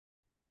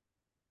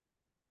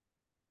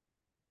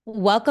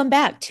Welcome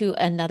back to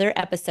another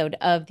episode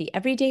of the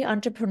Everyday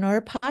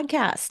Entrepreneur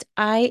Podcast.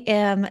 I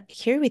am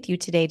here with you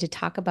today to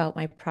talk about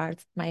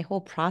my whole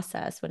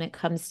process when it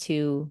comes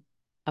to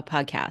a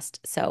podcast.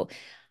 So,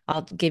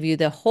 I'll give you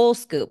the whole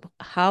scoop,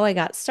 how I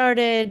got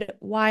started,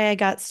 why I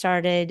got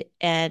started,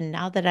 and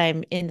now that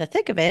I'm in the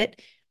thick of it,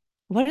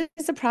 what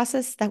is the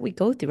process that we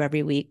go through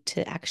every week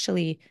to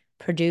actually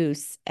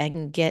produce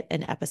and get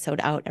an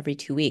episode out every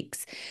 2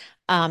 weeks.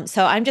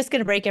 So I'm just going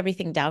to break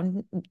everything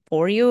down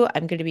for you.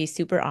 I'm going to be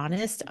super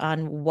honest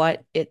on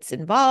what it's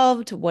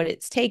involved, what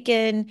it's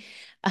taken,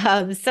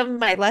 some of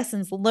my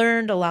lessons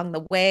learned along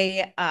the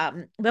way.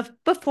 But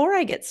before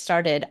I get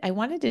started, I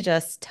wanted to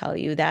just tell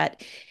you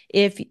that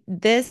if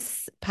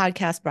this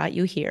podcast brought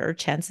you here,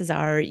 chances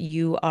are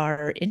you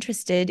are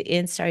interested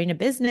in starting a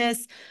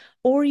business,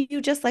 or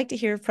you just like to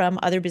hear from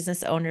other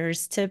business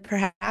owners to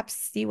perhaps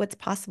see what's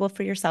possible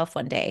for yourself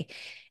one day.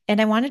 And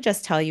I want to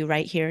just tell you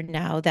right here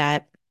now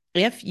that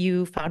if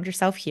you found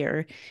yourself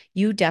here,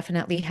 you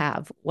definitely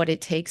have what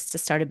it takes to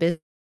start a business.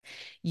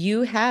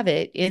 You have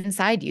it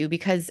inside you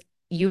because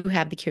you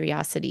have the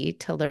curiosity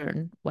to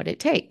learn what it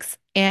takes.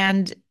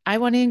 And I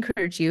want to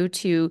encourage you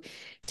to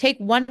take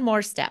one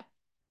more step.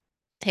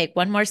 Take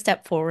one more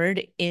step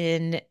forward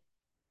in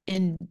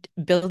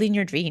building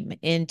your dream,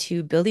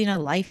 into building a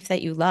life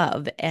that you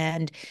love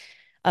and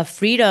a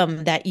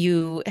freedom that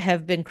you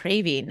have been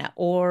craving,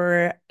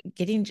 or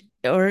getting,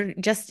 or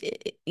just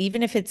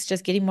even if it's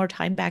just getting more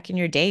time back in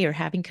your day, or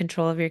having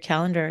control of your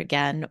calendar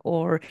again,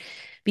 or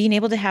being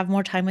able to have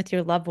more time with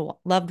your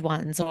loved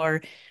ones,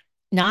 or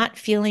not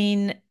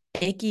feeling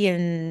icky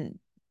and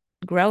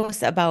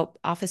gross about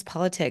office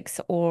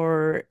politics,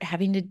 or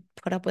having to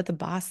put up with a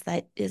boss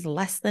that is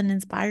less than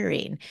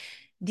inspiring.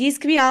 These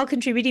could be all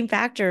contributing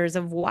factors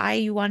of why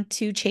you want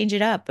to change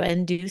it up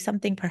and do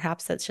something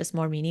perhaps that's just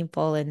more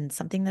meaningful and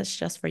something that's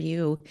just for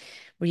you,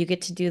 where you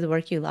get to do the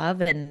work you love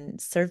and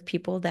serve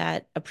people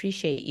that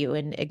appreciate you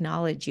and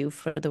acknowledge you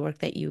for the work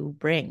that you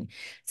bring.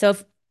 So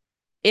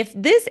if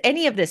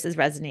any of this is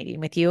resonating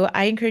with you,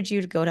 I encourage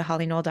you to go to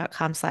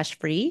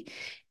hollynoel.com/free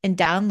and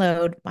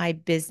download my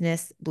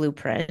business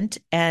blueprint.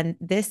 And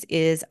this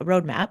is a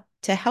roadmap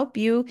to help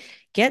you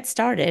get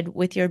started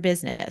with your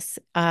business.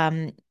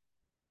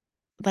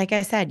 Like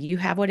I said, you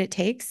have what it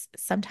takes.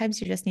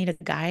 Sometimes you just need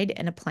a guide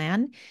and a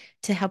plan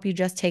to help you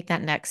just take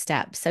that next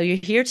step. So you're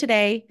here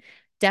today.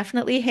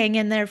 Definitely hang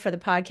in there for the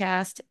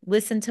podcast.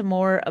 Listen to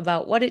more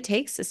about what it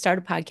takes to start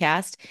a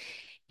podcast.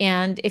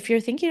 And if you're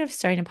thinking of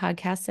starting a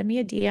podcast, send me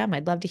a DM.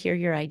 I'd love to hear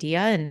your idea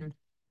and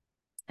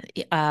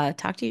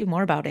talk to you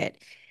more about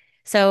it.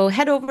 So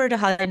head over to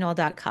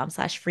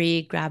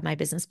hollynoel.com/free, grab my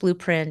business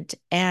blueprint,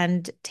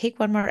 and take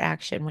one more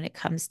action when it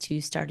comes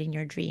to starting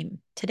your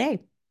dream today.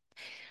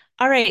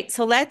 All right,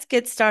 so let's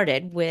get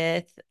started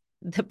with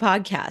the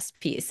podcast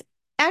piece.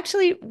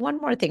 Actually, one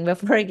more thing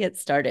before I get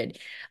started.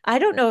 I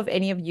don't know if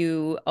any of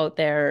you out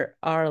there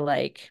are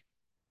like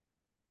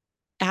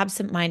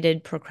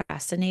absent-minded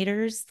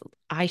procrastinators.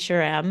 I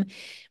sure am.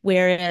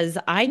 Whereas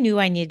I knew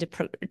I needed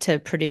to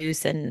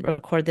produce and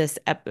record this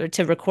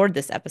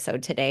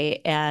episode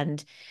today,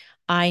 and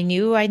I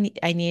knew I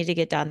needed to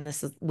get done.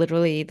 This is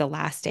literally the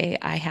last day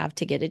I have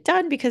to get it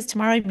done because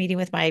tomorrow I'm meeting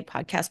with my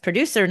podcast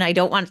producer, and I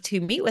don't want to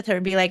meet with her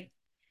and be like,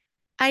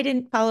 I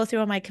didn't follow through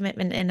on my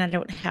commitment and I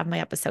don't have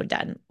my episode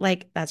done.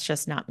 Like, that's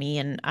just not me.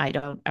 And I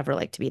don't ever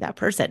like to be that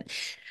person.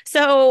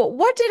 So,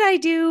 what did I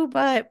do?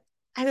 But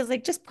I was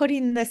like, just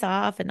putting this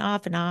off and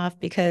off and off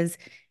because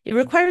it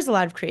requires a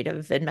lot of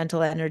creative and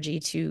mental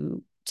energy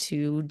to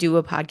do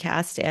a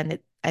podcast. And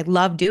I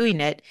love doing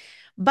it.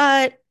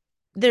 But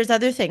there's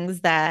other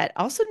things that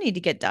also need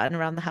to get done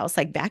around the house,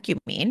 like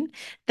vacuuming,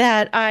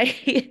 that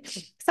I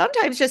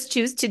sometimes just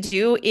choose to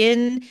do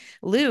in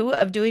lieu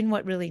of doing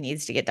what really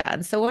needs to get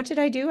done. So what did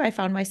I do? I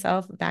found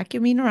myself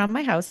vacuuming around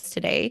my house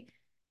today,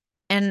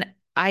 and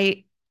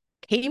I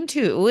came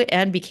to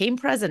and became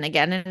present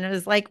again. And it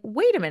was like,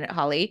 wait a minute,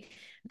 Holly,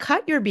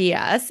 cut your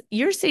BS.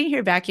 You're sitting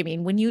here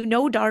vacuuming when you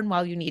know darn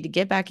well you need to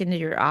get back into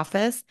your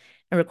office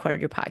and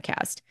record your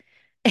podcast.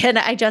 And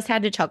I just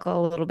had to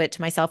chuckle a little bit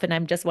to myself. And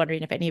I'm just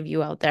wondering if any of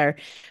you out there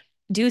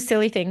do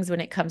silly things when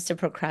it comes to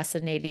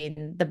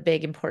procrastinating the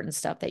big important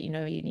stuff that you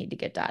know you need to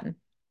get done.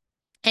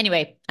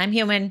 Anyway, I'm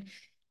human.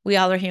 We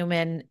all are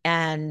human.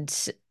 And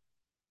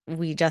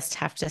we just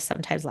have to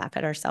sometimes laugh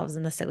at ourselves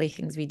and the silly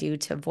things we do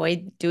to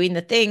avoid doing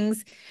the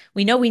things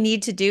we know we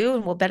need to do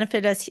and will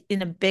benefit us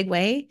in a big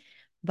way.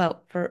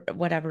 But for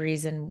whatever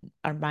reason,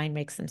 our mind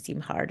makes them seem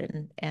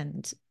hard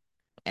and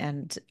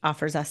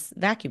offers us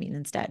vacuuming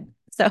instead.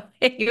 So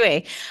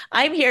anyway,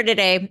 I'm here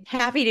today.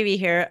 Happy to be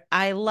here.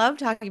 I love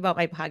talking about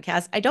my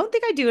podcast. I don't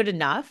think I do it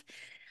enough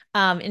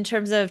in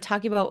terms of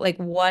talking about like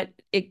what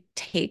it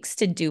takes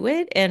to do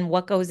it and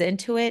what goes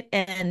into it.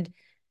 And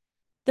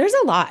there's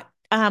a lot.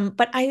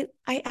 But I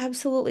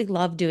absolutely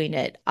love doing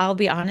it. I'll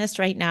be honest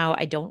right now,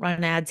 I don't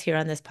run ads here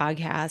on this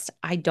podcast.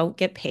 I don't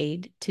get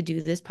paid to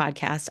do this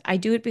podcast. I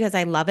do it because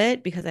I love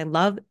it, because I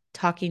love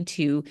talking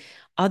to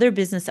other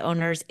business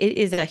owners. It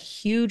is a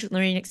huge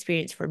learning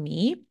experience for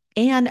me.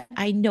 And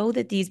I know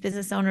that these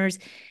business owners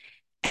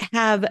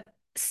have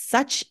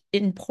such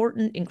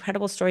important,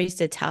 incredible stories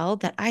to tell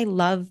that I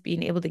love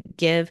being able to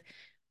give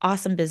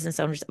awesome business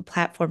owners a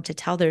platform to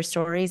tell their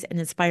stories and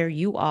inspire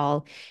you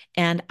all.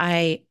 And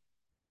I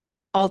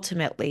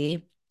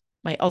ultimately,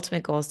 my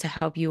ultimate goal is to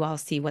help you all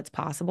see what's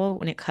possible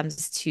when it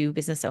comes to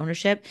business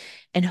ownership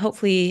and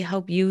hopefully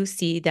help you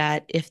see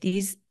that if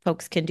these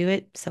folks can do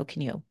it, so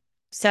can you.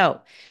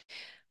 So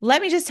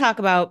let me just talk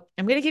about,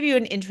 I'm going to give you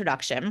an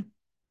introduction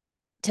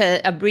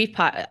to a brief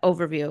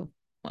overview,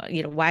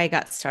 why I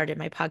got started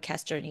my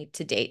podcast journey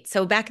to date.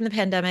 So back in the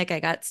pandemic, I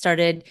got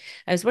started.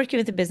 I was working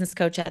with a business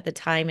coach at the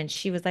time, and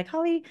she was like,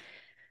 Holly,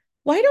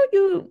 why don't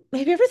you,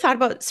 have you ever thought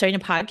about starting a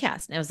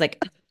podcast? And I was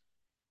like,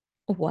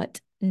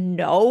 what?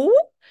 No.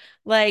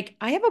 Like,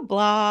 I have a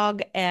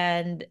blog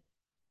and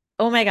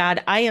oh my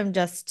God, I'm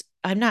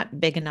not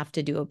big enough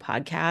to do a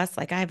podcast.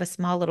 Like, I have a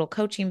small little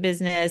coaching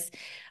business.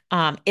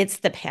 It's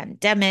the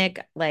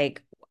pandemic.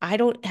 Like, I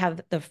don't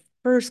have the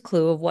first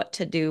clue of what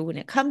to do when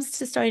it comes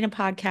to starting a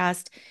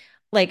podcast.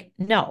 Like,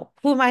 no,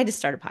 who am I to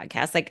start a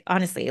podcast? Like,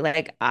 honestly,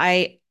 like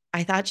I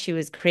thought she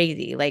was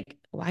crazy. Like,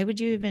 why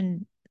would you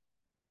even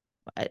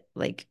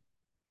like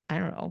I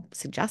don't know,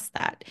 suggest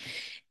that.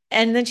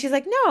 And then she's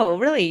like, no,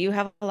 really, you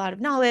have a lot of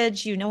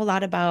knowledge. You know a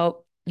lot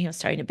about,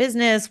 starting a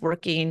business,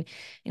 working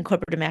in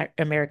corporate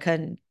America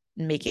and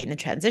making the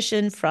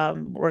transition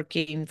from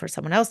working for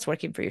someone else to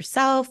working for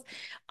yourself.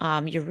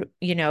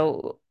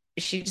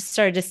 She just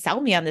started to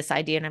sell me on this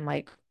idea. And I'm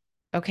like,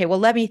 okay, well,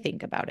 let me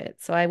think about it.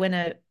 So I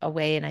went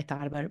away and I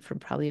thought about it for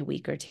probably a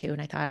week or two.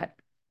 And I thought,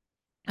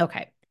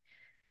 okay,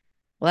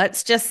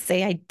 let's just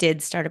say I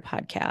did start a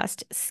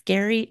podcast.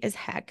 Scary as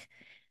heck.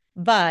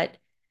 But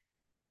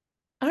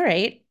all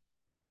right,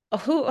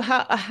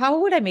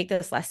 how would I make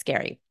this less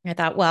scary? I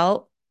thought,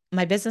 well,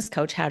 my business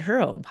coach had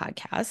her own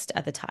podcast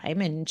at the time,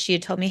 and she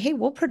had told me, "Hey,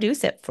 we'll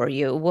produce it for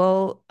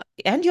you.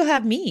 And you'll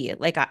have me.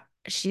 Like,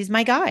 she's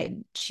my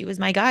guide. She was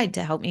my guide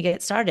to help me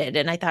get started."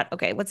 And I thought,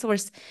 okay, what's the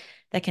worst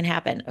that can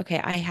happen? Okay,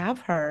 I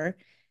have her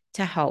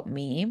to help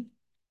me.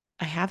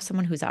 I have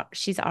someone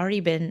she's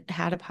already been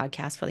had a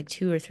podcast for like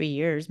 2 or 3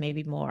 years,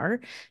 maybe more.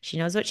 She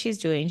knows what she's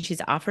doing.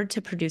 She's offered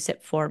to produce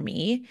it for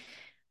me.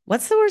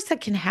 What's the worst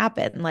that can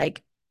happen?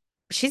 Like,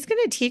 she's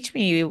going to teach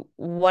me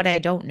what I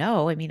don't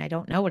know. I mean, I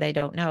don't know what I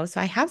don't know.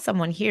 So I have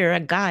someone here, a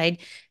guide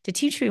to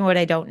teach me what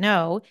I don't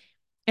know,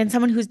 and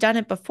someone who's done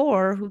it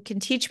before who can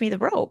teach me the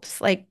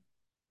ropes. Like,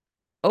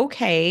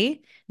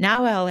 okay,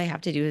 now all I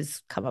have to do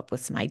is come up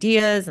with some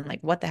ideas and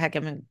like, what the heck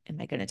am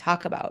I going to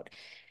talk about?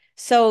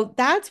 So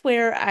that's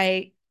where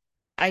I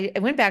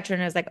went back to her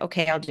and I was like,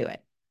 okay, I'll do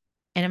it.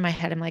 And in my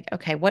head, I'm like,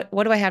 okay, what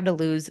do I have to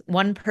lose?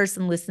 One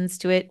person listens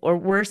to it, or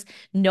worse,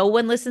 no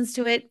one listens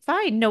to it.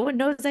 Fine, no one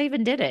knows I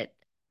even did it.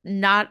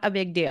 Not a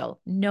big deal.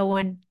 No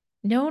one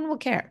will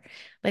care.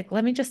 Like,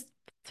 let me just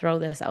throw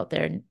this out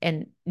there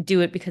and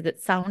do it because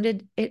it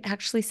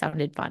actually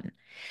sounded fun.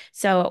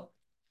 So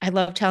I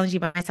love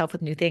challenging myself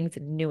with new things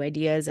and new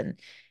ideas and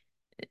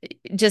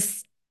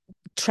just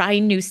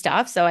trying new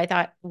stuff. So I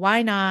thought,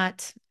 why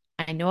not?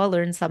 I know I'll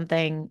learn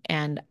something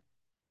and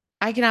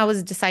I can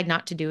always decide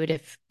not to do it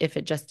if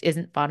it just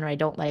isn't fun or I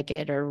don't like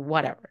it or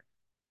whatever.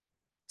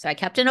 So I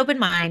kept an open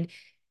mind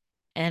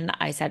and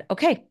I said,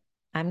 okay,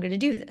 I'm going to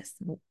do this.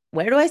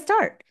 Where do I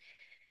start?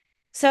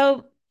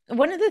 So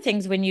one of the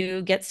things when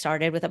you get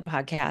started with a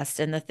podcast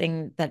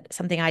and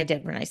something I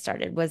did when I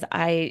started was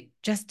I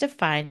just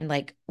defined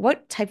like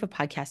what type of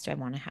podcast do I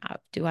want to have?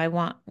 Do I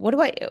want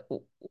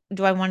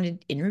to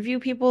interview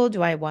people?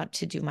 Do I want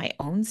to do my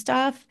own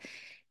stuff?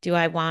 Do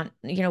I want,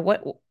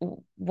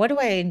 what do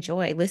I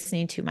enjoy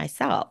listening to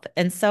myself?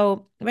 And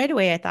so right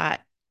away I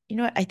thought, you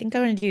know what, I think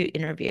I want to do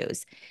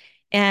interviews.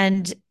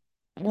 And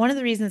one of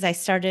the reasons I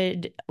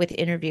started with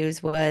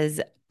interviews was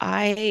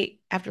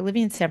after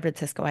living in San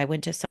Francisco, I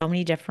went to so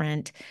many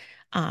different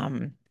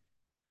um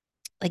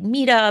like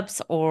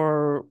meetups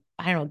or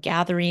I don't know,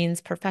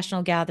 gatherings,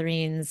 professional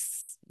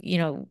gatherings,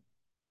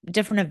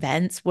 different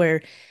events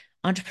where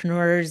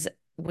entrepreneurs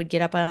would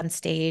get up on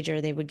stage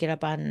or they would get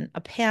up on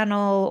a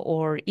panel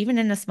or even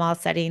in a small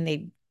setting,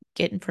 they'd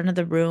get in front of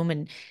the room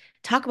and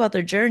talk about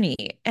their journey.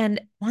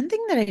 And one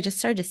thing that I just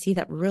started to see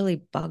that really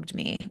bugged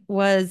me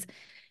was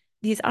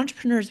these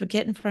entrepreneurs would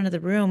get in front of the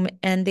room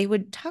and they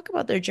would talk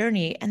about their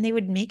journey and they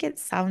would make it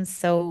sound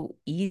so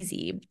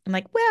easy. I'm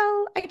like,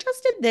 well, I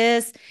just did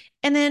this.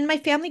 And then my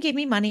family gave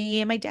me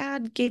money and my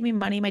dad gave me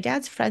money. My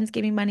dad's friends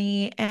gave me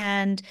money.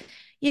 And,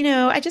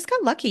 I just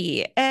got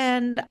lucky.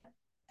 And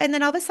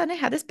then all of a sudden I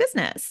had this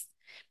business.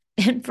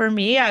 And for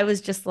me, I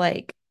was just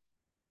like,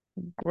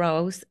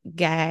 gross,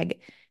 gag.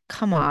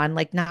 Come on.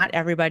 Like, not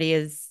everybody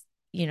is,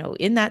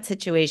 in that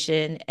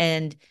situation.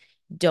 And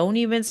don't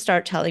even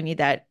start telling me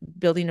that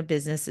building a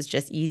business is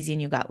just easy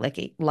and you got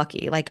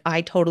lucky. Like,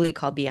 I totally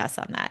call BS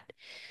on that.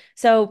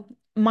 So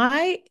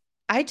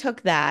I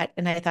took that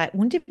and I thought,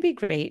 wouldn't it be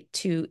great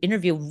to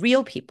interview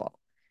real people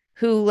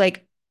who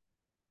like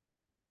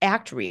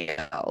act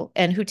real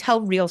and who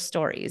tell real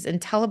stories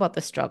and tell about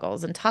the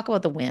struggles and talk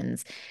about the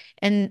wins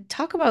and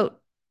talk about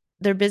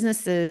their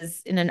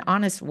businesses in an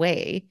honest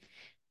way.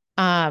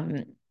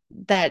 Um,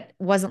 that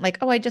wasn't like,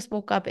 oh, I just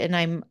woke up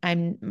and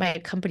my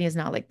company is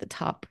not like the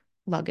top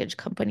luggage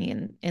company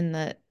in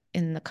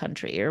the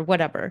country or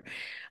whatever.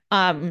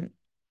 Um,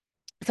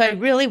 so I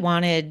really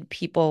wanted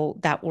people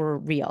that were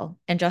real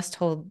and just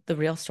told the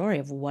real story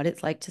of what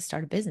it's like to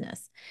start a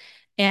business.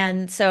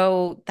 And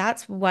so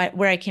that's what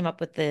where I came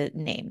up with the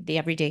name, the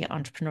Everyday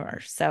Entrepreneur.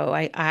 So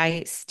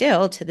I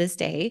still to this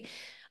day,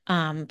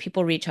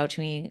 people reach out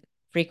to me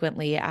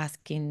frequently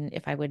asking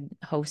if I would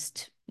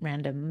host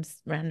random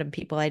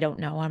people I don't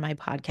know on my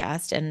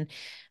podcast. And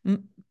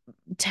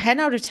 10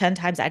 out of 10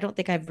 times, I don't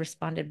think I've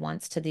responded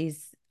once to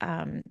these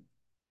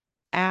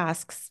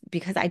asks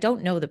because I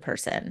don't know the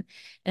person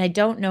and I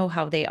don't know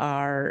how they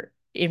are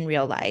in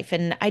real life.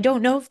 And I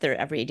don't know if they're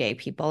everyday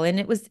people. And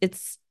it was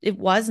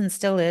and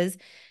still is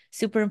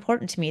super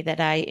important to me that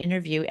I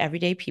interview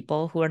everyday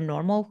people who are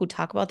normal, who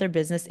talk about their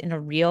business in a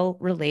real,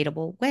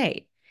 relatable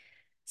way.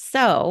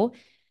 So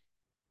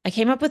I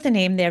came up with the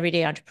name, the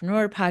Everyday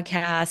Entrepreneur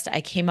Podcast.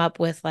 I came up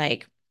with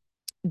like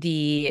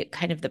the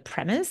kind of the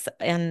premise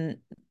and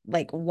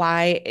like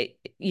why,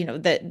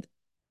 that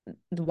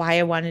why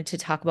I wanted to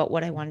talk about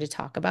what I wanted to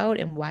talk about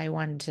and why I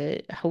wanted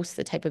to host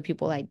the type of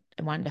people I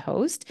wanted to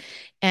host.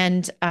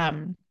 And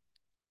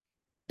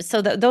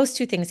so those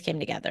two things came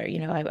together.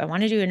 I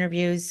want to do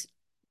interviews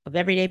of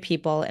everyday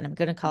people, and I'm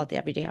going to call it the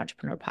Everyday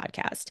Entrepreneur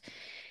Podcast.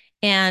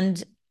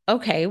 And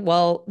okay,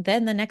 well,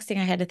 then the next thing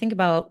I had to think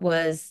about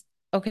was,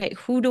 okay,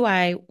 who do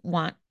I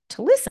want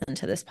to listen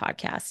to this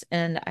podcast?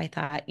 And I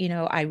thought,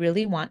 I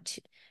really want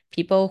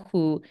people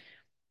who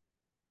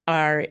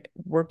are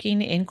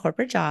working in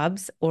corporate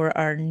jobs or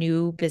are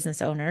new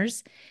business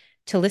owners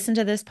to listen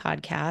to this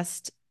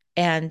podcast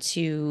and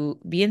to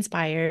be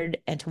inspired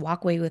and to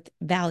walk away with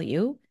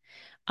value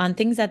on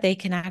things that they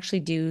can actually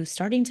do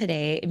starting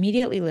today,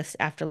 immediately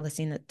after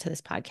listening to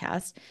this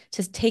podcast,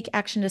 to take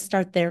action to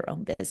start their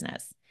own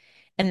business.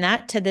 And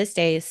that to this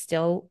day is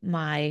still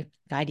my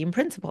guiding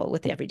principle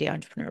with the Everyday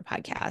Entrepreneur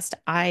podcast.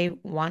 I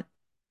want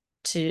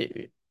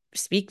to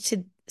speak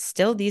to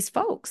still these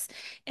folks.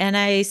 And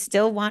I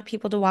still want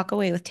people to walk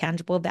away with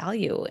tangible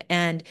value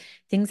and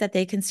things that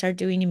they can start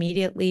doing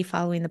immediately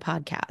following the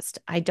podcast.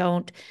 I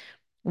don't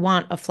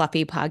want a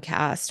fluffy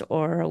podcast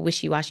or a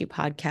wishy-washy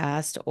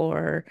podcast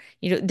or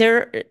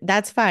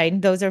that's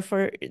fine. Those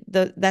are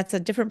that's a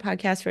different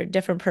podcast for a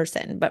different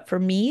person. But for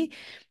me,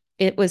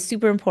 it was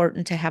super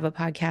important to have a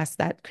podcast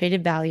that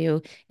created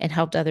value and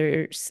helped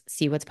others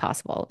see what's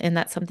possible. And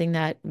that's something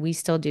that we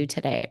still do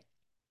today.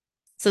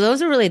 So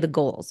those are really the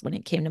goals when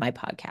it came to my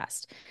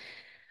podcast.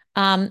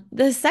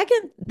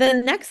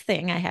 The next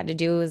thing I had to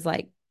do was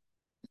like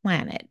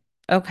plan it.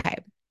 Okay.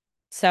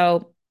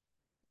 So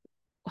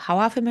how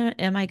often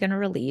am I going to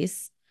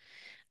release?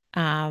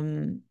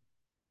 Um,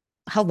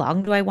 how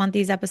long do I want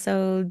these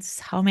episodes?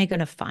 How am I going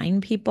to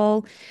find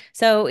people?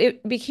 So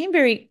it became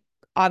very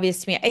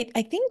obvious to me.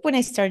 I think when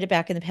I started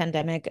back in the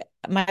pandemic,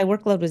 my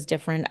workload was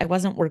different. I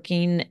wasn't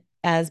working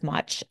as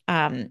much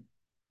in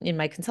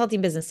my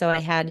consulting business. So I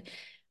had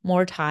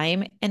more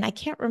time. And I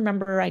can't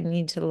remember, I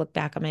need to look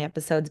back on my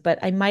episodes, but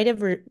I might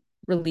have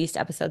released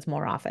episodes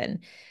more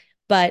often.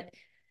 But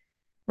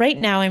right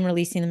now, I'm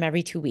releasing them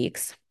every 2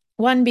 weeks.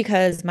 One,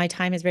 because my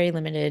time is very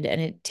limited and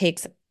it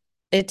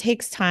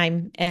takes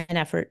time and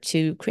effort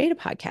to create a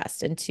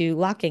podcast and to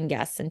lock in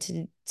guests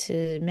and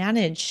to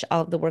manage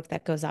all of the work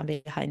that goes on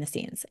behind the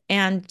scenes.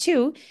 And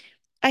two,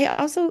 I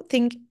also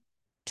think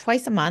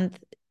twice a month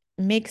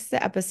makes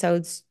the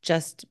episodes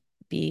just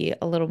be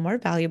a little more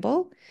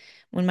valuable.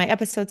 When my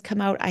episodes come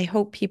out, I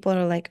hope people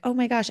are like, oh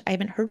my gosh, I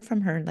haven't heard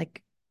from her in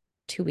like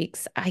 2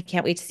 weeks. I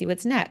can't wait to see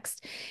what's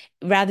next,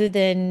 rather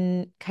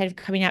than kind of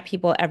coming at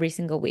people every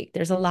single week.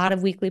 There's a lot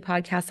of weekly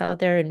podcasts out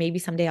there, and maybe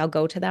someday I'll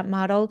go to that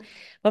model.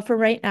 But for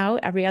right now,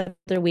 every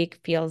other week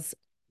feels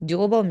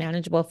doable,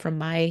 manageable from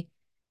my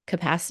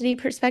capacity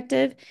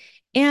perspective.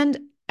 And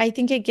I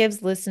think it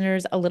gives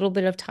listeners a little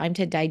bit of time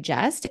to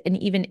digest and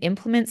even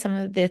implement some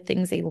of the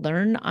things they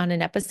learn on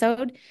an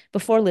episode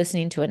before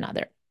listening to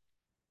another.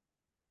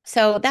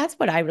 So that's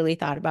what I really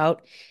thought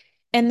about.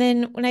 And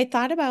then when I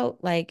thought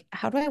about like,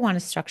 how do I want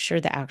to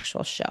structure the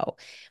actual show?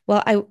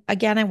 Well, I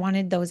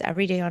wanted those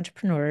everyday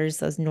entrepreneurs,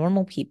 those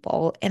normal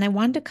people, and I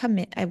wanted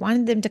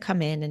them to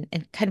come in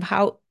and kind of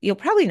how you'll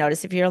probably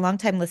notice if you're a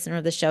longtime listener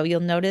of the show, you'll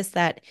notice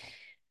that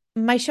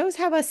my shows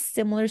have a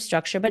similar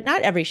structure, but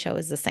not every show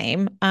is the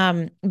same.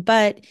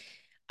 But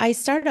I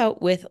start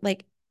out with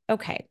like,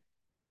 okay,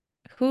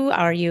 who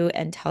are you,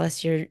 and tell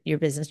us your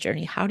business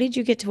journey. How did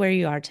you get to where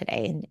you are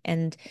today?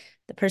 And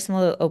the person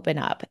will open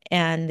up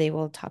and they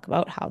will talk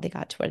about how they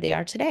got to where they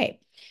are today.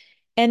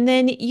 And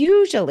then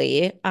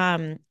usually,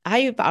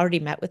 I've already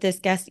met with this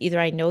guest. Either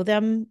I know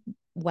them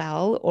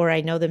well or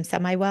I know them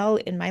semi well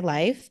in my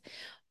life.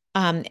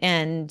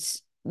 And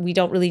we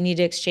don't really need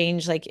to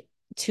exchange like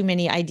too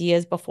many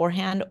ideas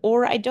beforehand,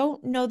 or I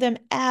don't know them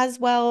as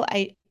well.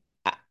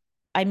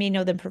 I may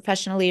know them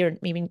professionally or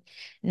maybe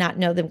not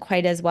know them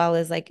quite as well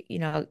as like,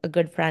 a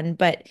good friend,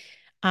 but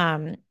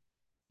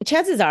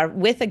chances are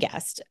with a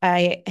guest,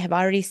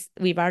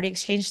 we've already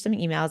exchanged some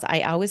emails.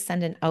 I always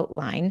send an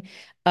outline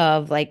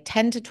of like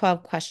 10 to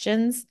 12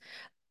 questions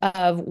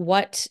of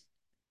what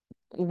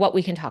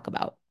we can talk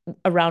about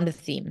around a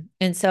theme.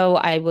 And so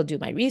I will do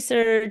my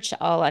research.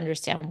 I'll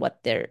understand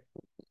what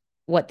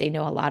they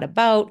know a lot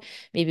about,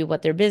 maybe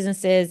what their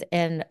business is,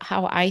 and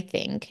how I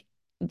think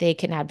they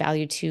can add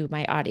value to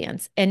my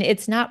audience. And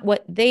it's not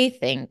what they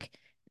think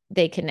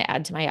they can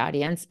add to my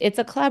audience. It's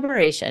a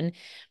collaboration.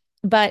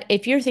 But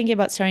if you're thinking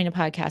about starting a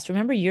podcast,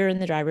 remember you're in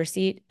the driver's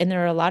seat, and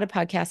there are a lot of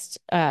podcast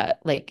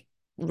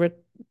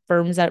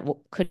firms that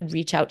could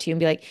reach out to you and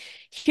be like,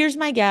 "Here's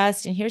my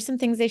guest, and here's some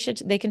things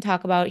they can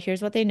talk about.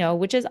 Here's what they know,"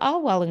 which is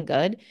all well and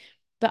good.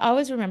 But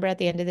always remember, at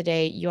the end of the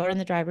day, you're in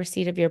the driver's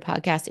seat of your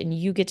podcast, and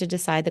you get to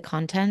decide the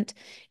content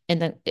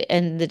and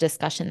the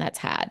discussion that's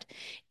had.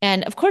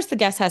 And of course, the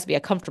guest has to be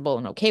comfortable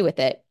and okay with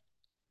it.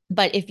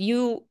 But if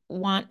you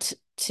want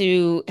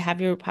to have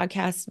your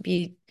podcast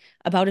be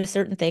about a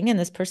certain thing and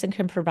this person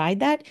can provide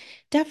that,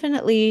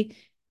 definitely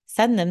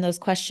send them those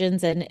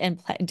questions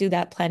and do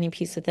that planning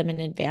piece with them in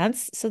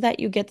advance so that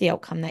you get the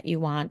outcome that you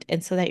want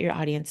and so that your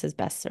audience is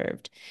best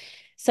served.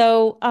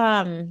 So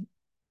I'm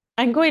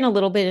going a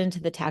little bit into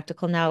the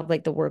tactical now,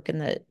 like the work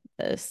and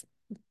the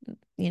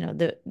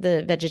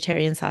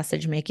vegetarian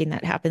sausage making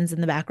that happens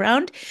in the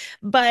background.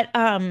 But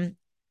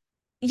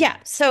yeah,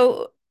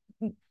 so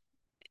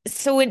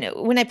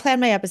when I plan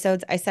my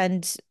episodes, I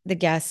send the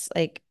guests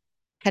like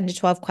 10 to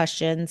 12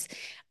 questions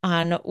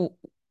on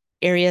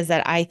areas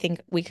that I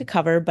think we could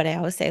cover, but I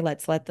always say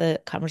let's let the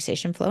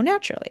conversation flow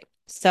naturally.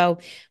 So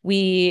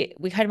we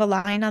kind of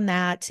align on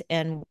that.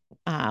 And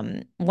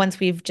once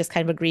we've just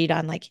kind of agreed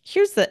on like,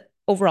 here's the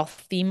overall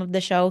theme of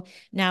the show.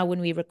 Now when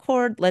we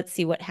record, let's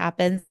see what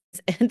happens.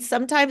 And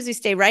sometimes we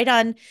stay right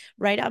on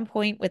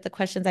point with the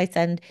questions I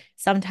send.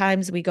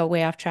 Sometimes we go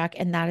way off track,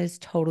 and that is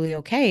totally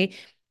okay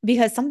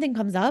because something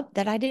comes up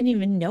that I didn't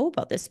even know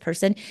about this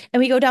person. And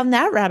we go down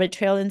that rabbit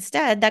trail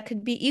instead that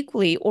could be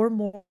equally or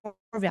more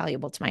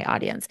valuable to my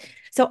audience.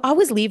 So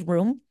always leave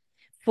room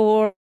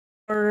for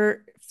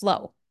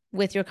flow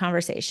with your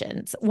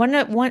conversations.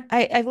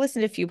 I've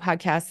listened to a few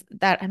podcasts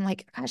that I'm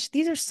like, gosh,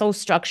 these are so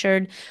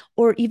structured,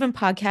 or even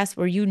podcasts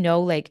where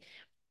like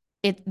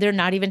they're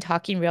not even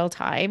talking real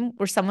time,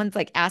 where someone's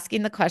like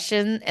asking the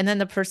question and then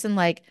the person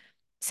like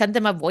sent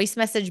them a voice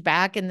message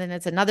back, and then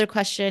it's another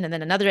question and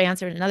then another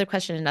answer and another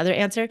question and another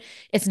answer.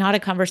 It's not a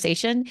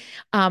conversation.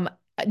 um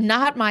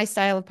Not my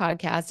style of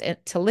podcast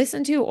to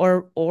listen to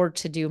or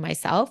to do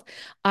myself.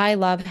 I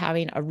love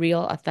having a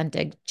real,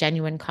 authentic,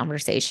 genuine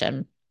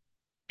conversation.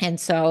 And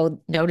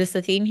so notice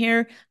the theme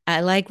here.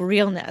 I like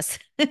realness.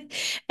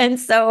 And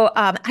so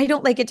I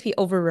don't like it to be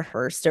over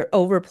rehearsed or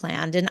over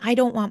planned. And I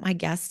don't want my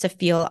guests to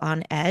feel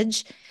on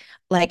edge.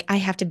 Like I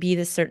have to be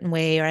this certain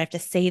way or I have to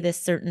say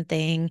this certain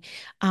thing.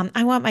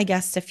 I want my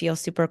guests to feel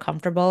super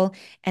comfortable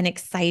and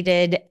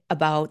excited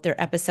about their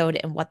episode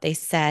and what they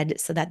said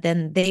so that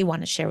then they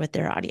want to share with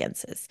their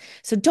audiences.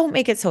 So don't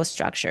make it so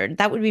structured.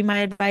 That would be my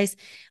advice.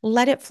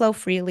 Let it flow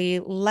freely.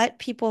 Let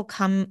people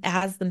come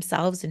as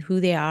themselves and who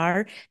they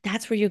are.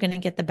 That's where you're going to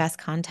get the best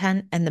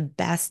content and the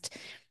best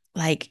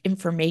like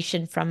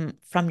information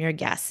from your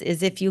guests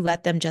is if you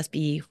let them just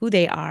be who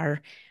they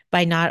are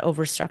by not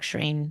over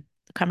structuring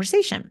the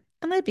conversation.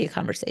 It might be a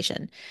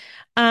conversation.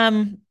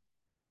 Um,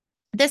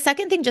 the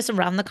second thing just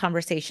around the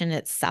conversation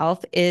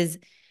itself is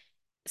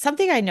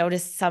something I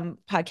noticed some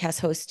podcast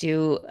hosts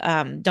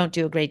don't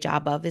do a great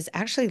job of is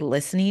actually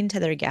listening to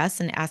their guests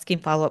and asking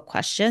follow-up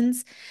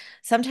questions.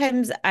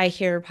 Sometimes I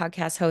hear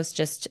podcast hosts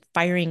just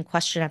firing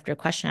question after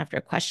question after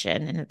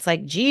question, and it's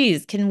like,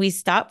 geez, can we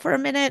stop for a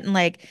minute and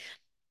like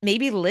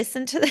maybe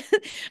listen to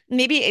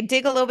maybe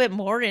dig a little bit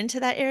more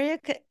into that area?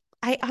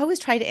 I always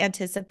try to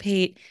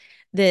anticipate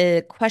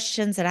the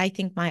questions that I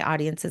think my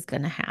audience is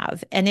going to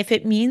have. And if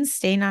it means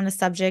staying on a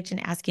subject and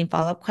asking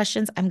follow-up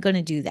questions, I'm going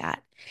to do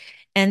that.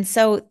 And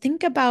so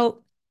think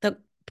about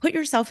put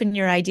yourself in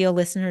your ideal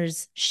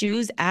listener's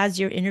shoes as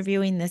you're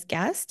interviewing this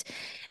guest,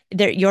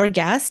 your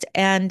guest,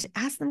 and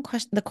ask them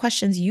the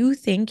questions you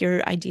think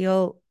your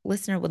ideal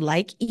listener would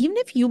like. Even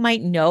if you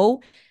might know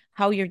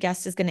how your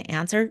guest is going to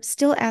answer,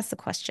 still ask the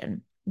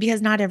question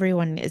because not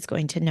everyone is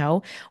going to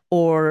know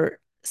or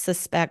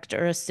suspect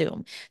or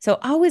assume. So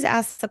always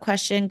ask the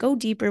question, go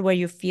deeper where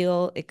you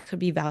feel it could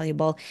be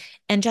valuable,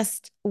 and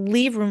just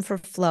leave room for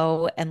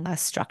flow and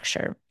less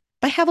structure.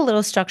 But have a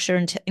little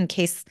structure in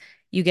case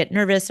you get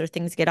nervous or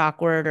things get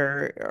awkward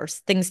or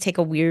things take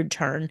a weird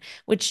turn,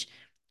 which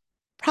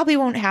probably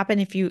won't happen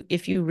if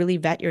you really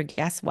vet your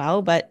guests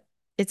well, but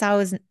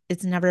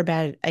it's never a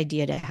bad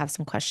idea to have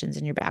some questions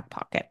in your back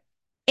pocket.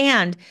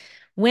 And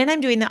when I'm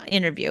doing the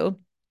interview,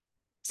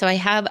 so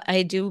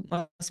I do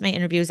most of my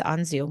interviews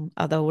on Zoom,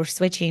 although we're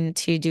switching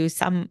to do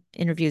some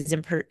interviews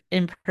in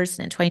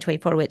person in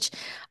 2024, which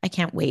I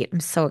can't wait.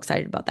 I'm so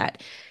excited about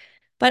that.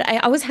 But I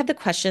always have the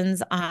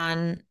questions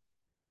on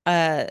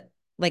a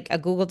like a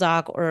Google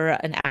Doc or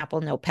an Apple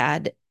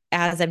Notepad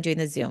as I'm doing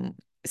the Zoom.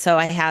 So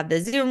I have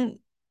the Zoom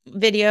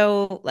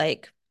video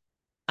like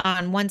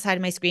on one side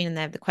of my screen and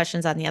I have the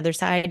questions on the other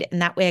side.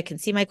 And that way I can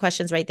see my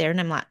questions right there and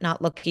I'm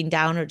not looking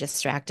down or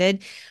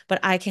distracted, but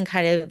I can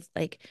kind of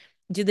like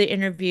do the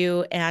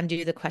interview and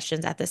do the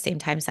questions at the same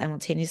time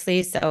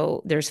simultaneously.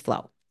 So there's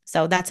flow.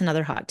 So that's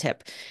another hot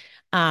tip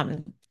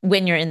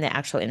when you're in the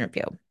actual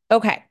interview.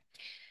 Okay.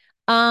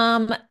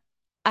 Um,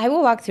 I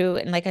will walk through,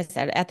 and like I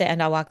said, at the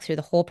end, I'll walk through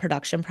the whole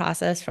production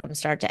process from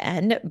start to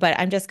end, but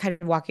I'm just kind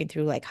of walking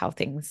through like how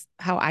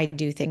I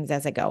do things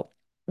as I go.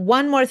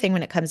 One more thing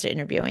when it comes to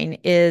interviewing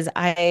is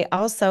I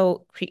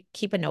also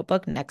keep a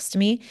notebook next to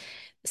me.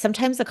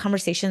 Sometimes the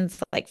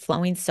conversation's like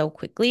flowing so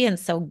quickly and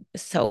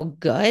so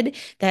good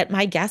that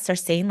my guests are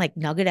saying like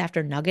nugget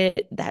after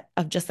nugget that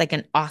of just like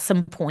an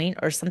awesome point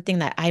or something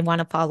that I want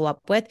to follow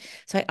up with.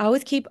 So I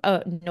always keep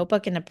a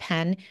notebook and a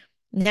pen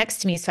next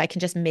to me so I can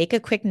just make a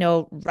quick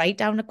note, write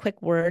down a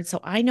quick word so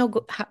I know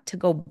how to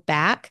go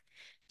back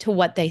to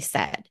what they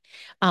said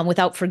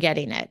without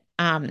forgetting it.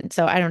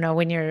 So I don't know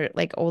when you're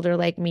like older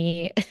like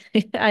me,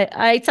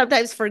 I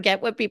sometimes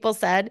forget what people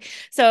said.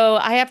 So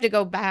I have to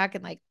go back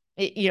and like,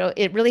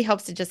 it really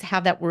helps to just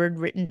have that word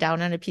written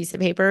down on a piece of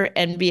paper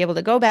and be able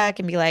to go back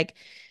and be like,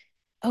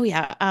 oh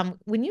yeah,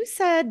 when you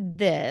said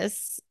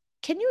this,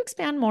 can you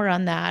expand more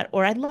on that?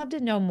 Or I'd love to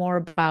know more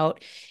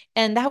about,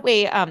 and that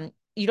way,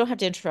 you don't have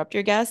to interrupt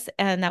your guests,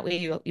 and that way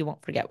you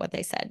won't forget what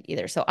they said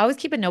either. So always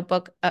keep a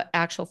notebook,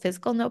 actual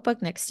physical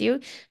notebook next to you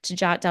to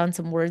jot down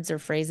some words or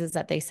phrases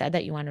that they said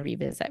that you want to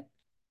revisit.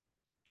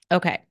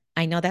 Okay.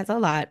 I know that's a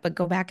lot, but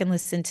go back and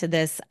listen to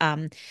this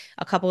a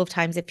couple of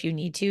times if you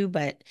need to,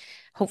 but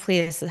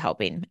hopefully this is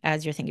helping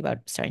as you're thinking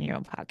about starting your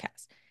own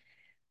podcast.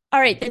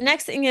 All right. The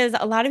next thing is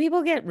a lot of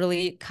people get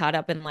really caught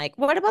up in like,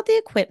 what about the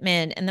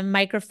equipment and the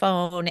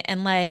microphone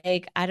and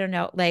like, I don't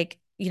know, like,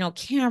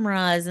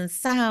 cameras and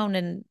sound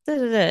and da,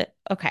 da, da.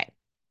 Okay.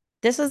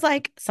 This is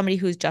like somebody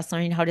who's just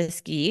learning how to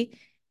ski.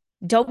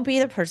 Don't be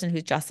the person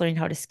who's just learning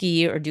how to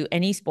ski or do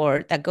any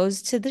sport that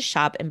goes to the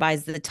shop and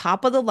buys the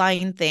top of the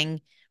line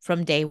thing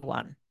from day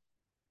one.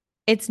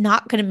 It's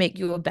not going to make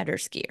you a better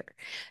skier.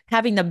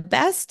 Having the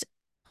best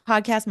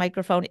podcast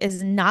microphone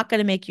is not going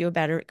to make you a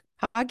better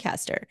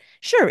podcaster.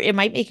 Sure, it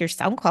might make your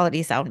sound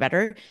quality sound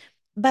better,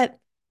 but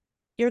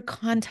your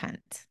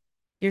content,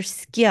 your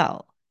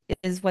skill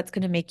is what's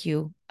going to make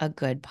you a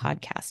good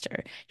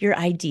podcaster. Your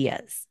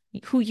ideas,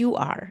 who you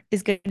are,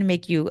 is going to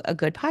make you a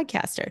good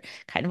podcaster.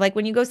 Kind of like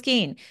when you go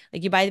skiing,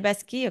 like you buy the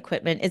best ski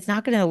equipment, it's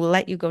not going to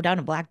let you go down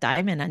a black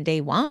diamond on day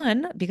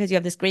one because you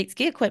have this great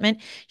ski equipment.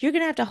 You're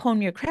going to have to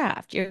hone your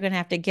craft. You're going to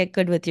have to get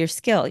good with your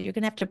skill. You're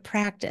going to have to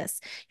practice.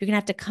 You're going to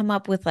have to come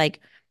up with like,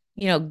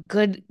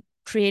 good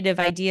creative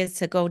ideas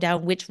to go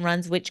down which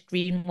runs, which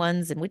green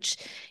ones, and which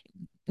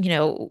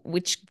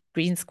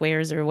green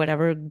squares or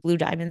whatever blue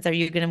diamonds are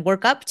you going to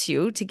work up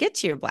to get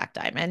to your black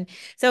diamond.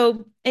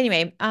 So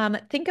anyway,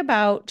 think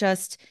about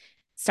just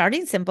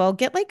starting simple.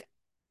 Get like,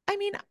 I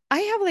mean, I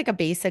have like a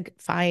basic,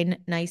 fine,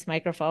 nice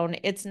microphone.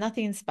 It's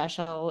nothing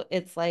special.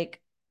 It's like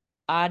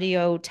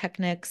Audio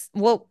Technics.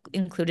 We'll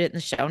include it in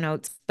the show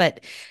notes,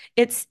 but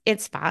it's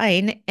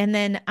fine. And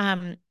then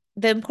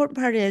the important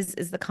part is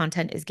the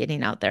content is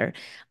getting out there.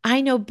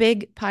 I know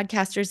big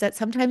podcasters that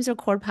sometimes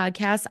record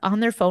podcasts on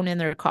their phone in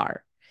their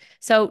car.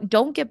 So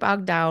don't get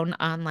bogged down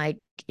on like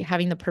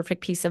having the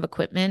perfect piece of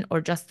equipment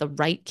or just the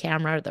right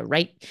camera, the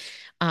right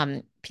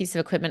piece of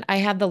equipment. I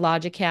have the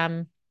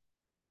Logicam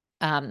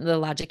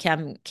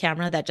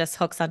camera that just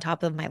hooks on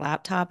top of my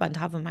laptop, on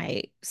top of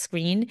my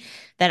screen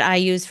that I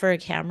use for a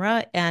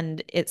camera.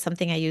 And it's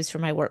something I use for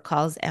my work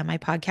calls and my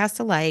podcast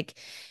alike.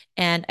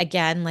 And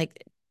again,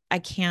 like I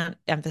can't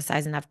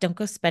emphasize enough, don't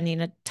go spending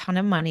a ton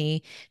of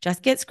money.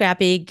 Just get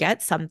scrappy,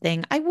 get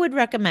something. I would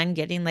recommend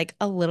getting like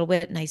a little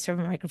bit nicer of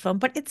a microphone,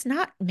 but it's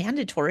not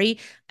mandatory.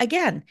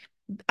 Again,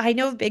 I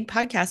know big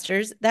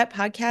podcasters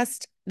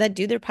that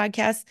do their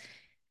podcasts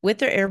with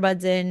their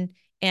earbuds in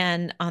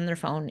and on their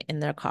phone in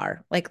their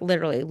car. Like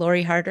literally,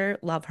 Lori Harder,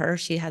 love her.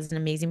 She has an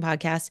amazing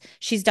podcast.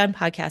 She's done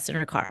podcasts in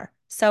her car.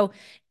 So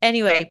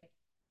anyway,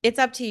 it's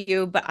up to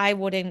you, but I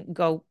wouldn't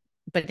go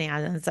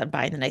bananas on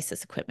buying the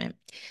nicest equipment.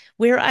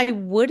 Where I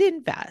would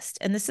invest,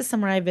 and this is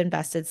somewhere I've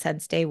invested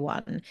since day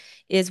one,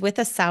 is with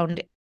a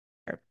sound.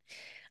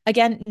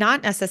 Again,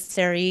 not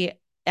necessary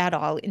at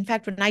all. In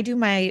fact, when I do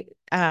my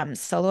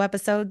solo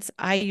episodes,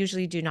 I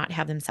usually do not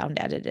have them sound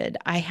edited.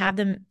 I have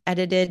them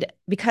edited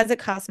because it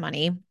costs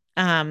money.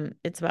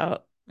 It's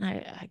about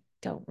I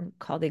don't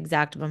recall the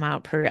exact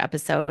amount per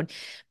episode,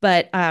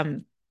 but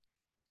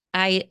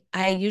I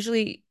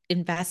usually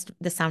invest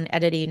the sound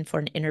editing for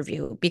an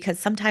interview because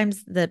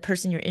sometimes the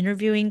person you're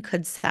interviewing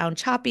could sound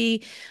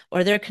choppy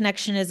or their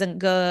connection isn't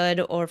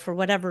good or for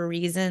whatever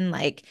reason,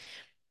 like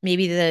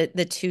maybe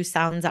the two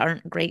sounds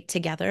aren't great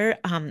together.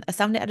 A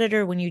sound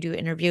editor, when you do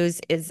interviews,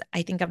 is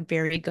I think a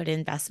very good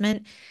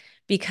investment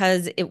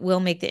because it will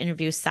make the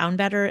interview sound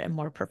better and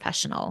more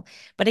professional.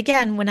 But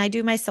again, when I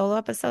do my solo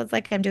episodes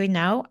like I'm doing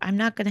now, I'm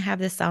not going to have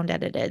this sound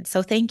edited.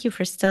 So thank you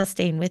for still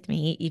staying with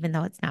me, even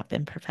though it's not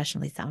been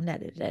professionally sound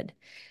edited.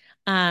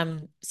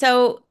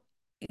 So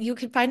you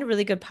can find a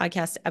really good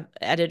podcast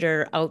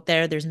editor out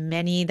there. There's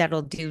many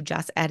that'll do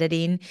just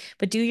editing,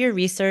 but do your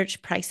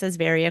research. Prices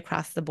vary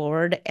across the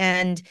board.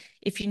 And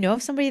if you know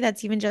of somebody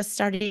that's even just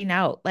starting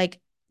out, like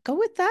go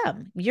with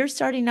them. You're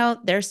starting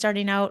out, they're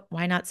starting out.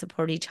 Why not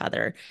support each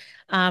other?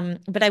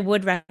 But I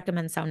would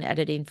recommend sound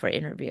editing for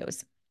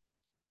interviews.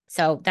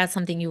 So that's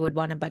something you would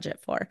want to budget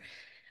for.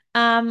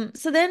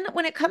 So then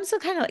when it comes to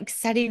kind of like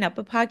setting up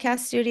a podcast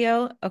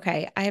studio,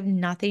 okay, I have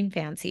nothing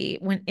fancy.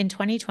 When in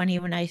 2020,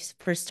 when I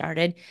first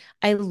started,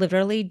 I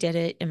literally did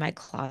it in my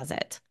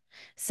closet.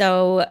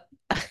 So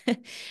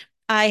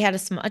I had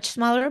a much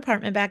smaller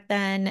apartment back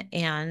then,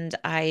 and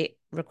I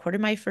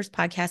recorded my first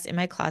podcast in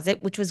my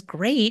closet, which was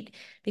great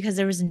because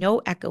there was no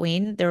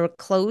echoing. There were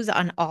clothes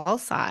on all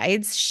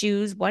sides,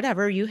 shoes,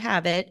 whatever, you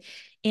have it.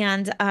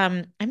 And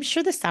I'm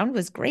sure the sound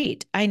was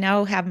great. I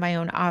now have my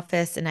own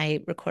office and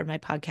I record my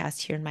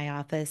podcast here in my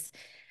office.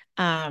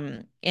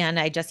 And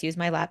I just use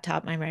my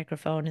laptop, my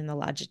microphone, and the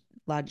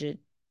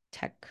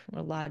Logitech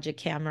or Logic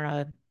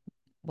camera,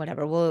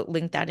 whatever. We'll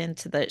link that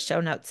into the show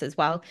notes as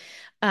well.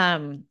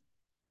 Um,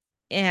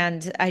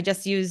 and I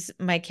just use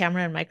my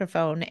camera and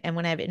microphone. And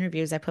when I have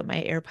interviews, I put my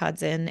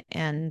AirPods in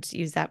and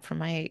use that for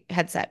my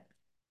headset.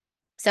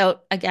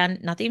 So again,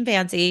 nothing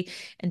fancy,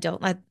 and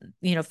don't let,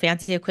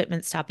 fancy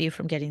equipment stop you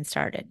from getting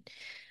started.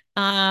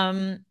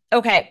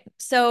 Okay.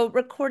 So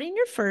recording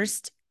your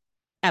first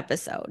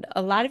episode.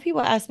 A lot of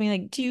people ask me,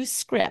 like, do you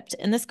script?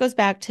 And this goes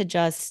back to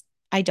just,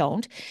 I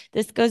don't.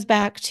 This goes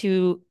back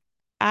to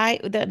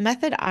the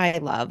method I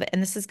love,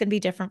 and this is going to be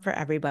different for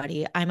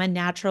everybody. I'm a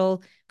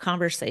natural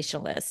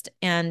conversationalist.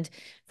 And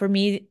for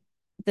me,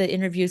 the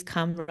interviews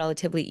come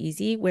relatively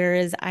easy,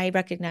 whereas I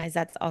recognize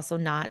that's also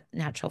not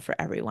natural for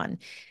everyone.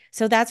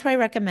 So that's why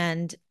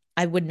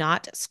I would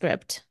not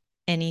script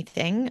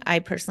anything. I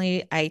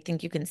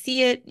think you can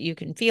see it, you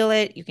can feel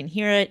it, you can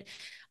hear it.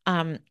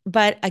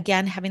 But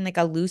again, having like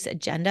a loose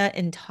agenda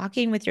and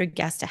talking with your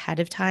guest ahead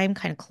of time,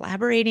 kind of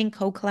collaborating,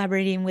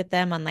 co-collaborating with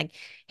them on like,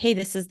 hey,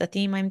 this is the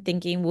theme I'm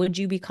thinking. Would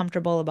you be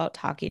comfortable about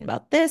talking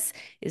about this?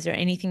 Is there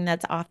anything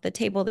that's off the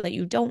table that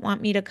you don't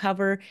want me to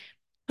cover?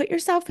 Put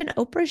yourself in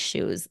Oprah's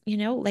shoes,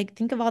 like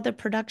think of all the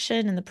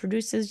production and the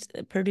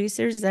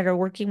producers that are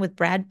working with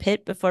Brad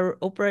Pitt before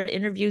Oprah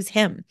interviews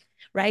him,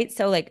 right?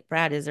 So like,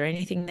 Brad, is there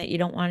anything that you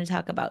don't want to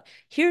talk about?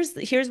 Here's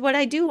what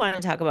I do want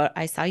to talk about.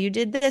 I saw you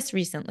did this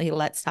recently.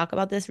 Let's talk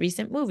about this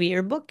recent movie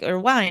or book or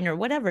wine or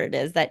whatever it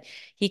is that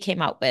he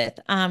came out with.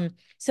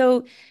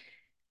 So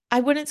I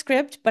wouldn't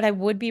script, but I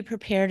would be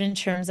prepared in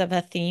terms of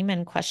a theme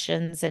and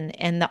questions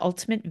and the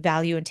ultimate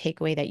value and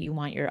takeaway that you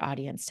want your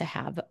audience to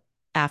have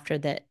after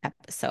the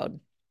episode.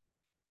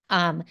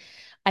 Um,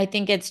 I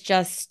think it's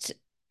just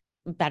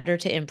better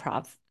to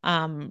improv.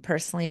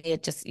 Personally,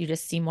 you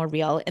just seem more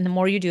real, and the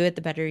more you do it,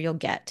 the better you'll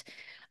get.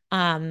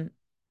 Um,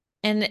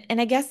 and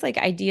I guess like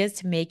ideas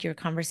to make your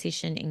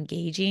conversation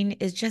engaging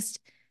is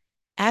just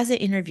as an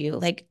interview,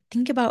 like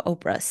think about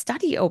Oprah,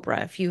 study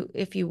Oprah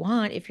if you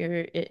want, if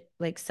you're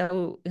like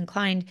so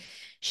inclined.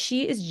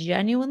 She is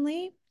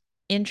genuinely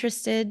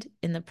interested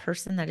in the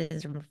person that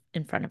is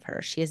in front of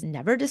her. She is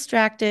never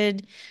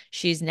distracted.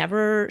 She's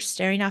never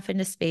staring off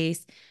into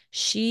space.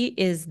 She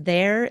is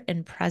there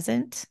and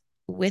present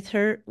with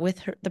her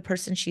the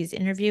person she's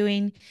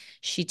interviewing.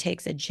 She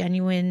takes a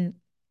genuine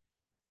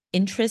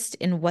interest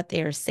in what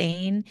they are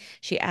saying.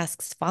 She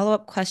asks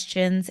follow-up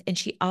questions, and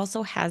she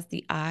also has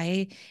the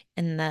eye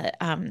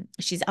and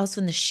she's also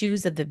in the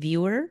shoes of the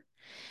viewer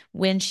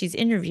when she's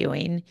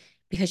interviewing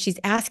because she's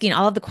asking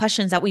all of the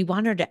questions that we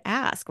want her to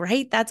ask,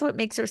 right? That's what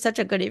makes her such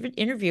a good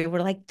interview. We're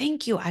like,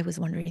 thank you. I was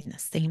wondering the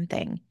same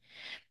thing.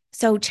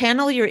 So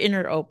channel your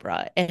inner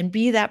Oprah and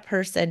be that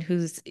person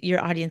who's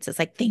your audience is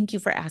like, thank you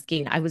for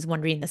asking. I was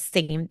wondering the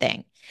same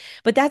thing.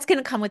 But that's going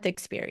to come with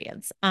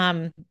experience.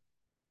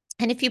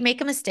 And if you make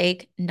a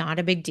mistake, not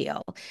a big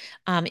deal.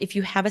 If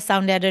you have a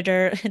sound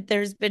editor,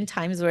 there's been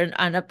times where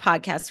on a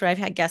podcast where I've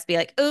had guests be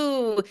like,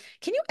 "Oh,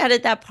 can you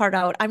edit that part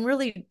out? I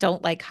really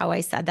don't like how I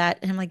said that."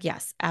 And I'm like,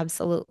 "Yes,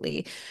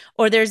 absolutely."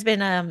 Or there's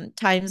been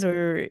times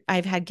where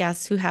I've had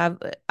guests who have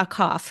a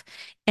cough,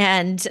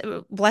 and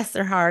bless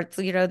their hearts,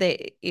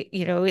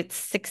 it's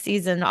 6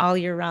 season all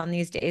year round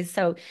these days.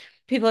 So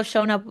people have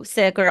shown up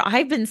sick, or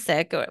I've been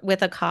sick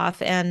with a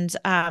cough, and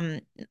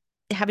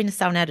having a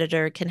sound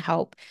editor can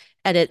help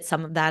edit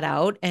some of that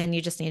out. And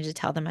you just need to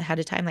tell them ahead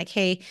of time, like,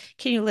 hey,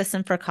 can you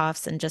listen for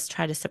coughs and just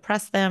try to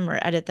suppress them or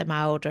edit them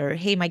out? Or,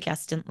 hey, my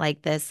guest didn't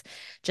like this.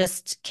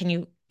 Just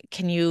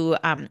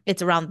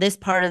it's around this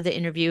part of the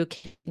interview.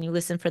 Can you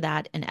listen for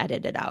that and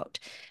edit it out?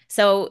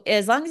 So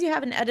as long as you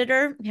have an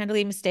editor,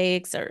 handling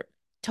mistakes are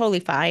totally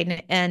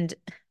fine. And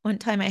one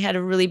time I had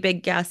a really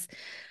big guest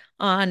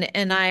on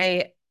and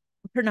I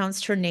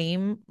pronounced her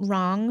name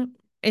wrong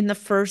in the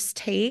first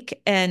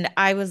take and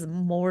I was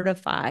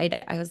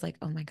mortified. I was like,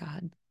 oh my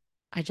God,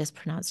 I just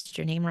pronounced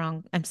your name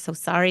wrong. I'm so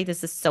sorry.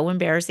 This is so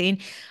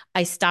embarrassing.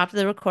 I stopped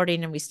the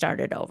recording and we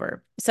started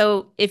over.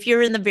 So if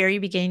you're in the very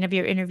beginning of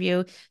your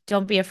interview,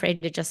 don't be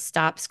afraid to just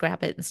stop,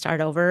 scrap it, and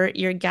start over.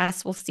 Your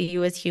guests will see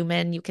you as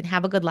human. You can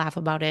have a good laugh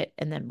about it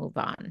and then move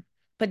on.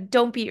 but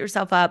don't beat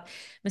yourself up.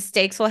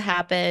 Mistakes will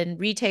happen.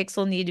 Retakes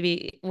will need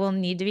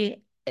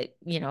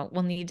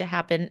to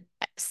happen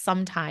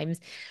sometimes.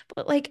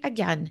 But like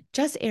again,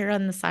 just err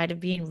on the side of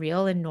being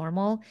real and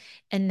normal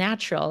and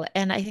natural.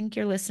 And I think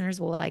your listeners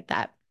will like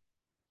that.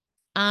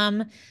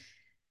 Um,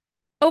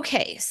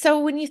 Okay, so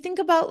when you think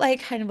about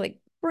like kind of like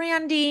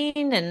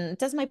branding and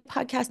does my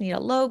podcast need a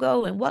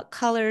logo and what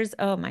colors?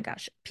 Oh my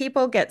gosh,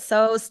 people get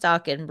so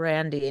stuck in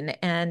branding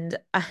and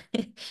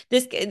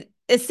this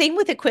it's same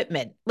with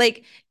equipment.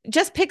 Like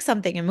just pick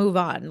something and move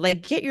on.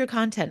 Like get your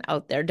content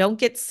out there. Don't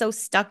get so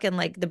stuck in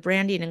like the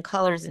branding and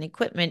colors and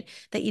equipment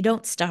that you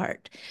don't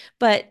start.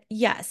 But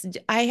yes,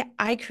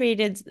 I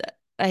created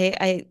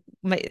I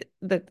my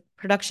the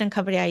production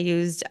company I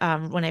used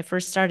when I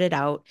first started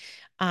out.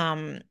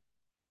 Um,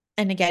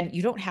 and again,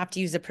 you don't have to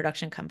use a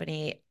production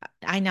company.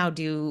 I now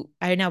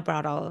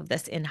brought all of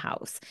this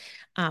in-house,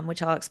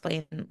 which I'll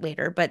explain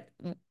later. But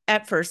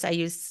at first, I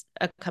used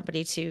a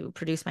company to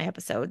produce my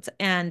episodes.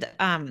 And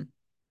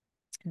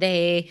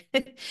they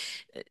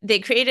they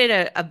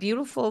created a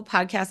beautiful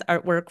podcast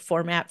artwork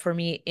format for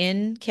me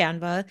in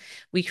Canva.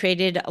 We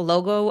created a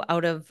logo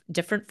out of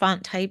different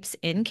font types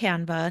in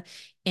Canva.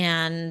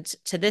 And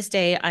to this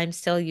day, I'm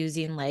still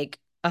using like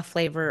a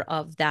flavor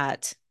of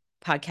that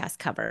podcast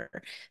cover.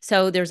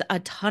 So there's a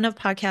ton of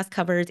podcast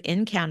covers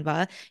in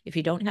Canva. If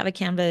you don't have a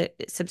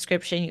Canva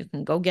subscription, you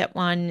can go get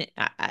one.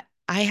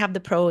 I have the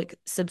pro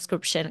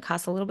subscription. It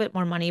costs a little bit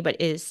more money, but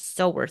it is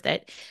so worth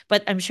it.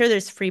 But I'm sure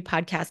there's free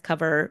podcast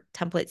cover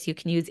templates you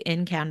can use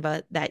in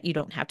Canva that you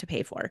don't have to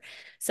pay for.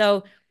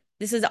 So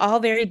this is all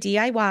very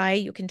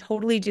DIY. You can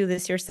totally do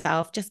this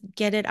yourself. Just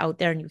get it out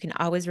there and you can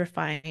always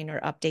refine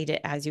or update it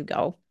as you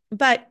go.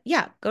 But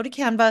yeah, go to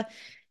Canva,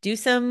 do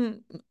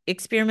some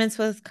experiments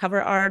with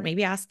cover art,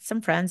 maybe ask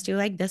some friends, do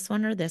like this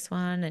one or this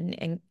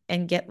one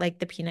and get like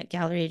the peanut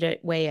gallery to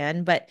weigh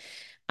in. But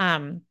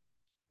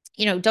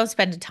don't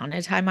spend a ton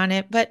of time on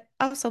it, but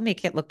also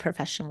make it look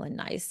professional and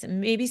nice.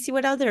 And maybe see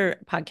what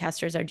other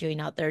podcasters are doing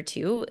out there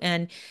too,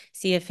 and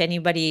see if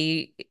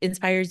anybody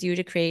inspires you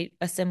to create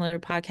a similar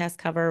podcast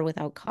cover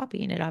without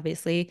copying it,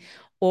 obviously.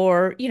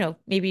 Or,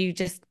 maybe you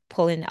just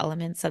pull in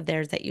elements of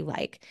theirs that you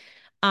like.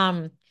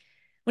 Um,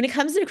 when it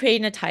comes to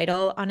creating a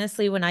title,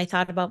 honestly, when I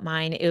thought about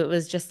mine, it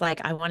was just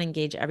like, I want to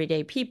engage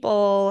everyday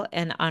people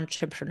and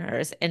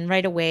entrepreneurs. And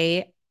right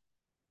away,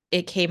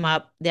 it came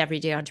up the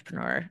everyday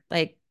entrepreneur.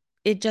 Like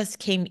it just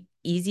came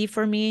easy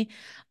for me.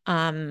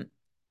 Um,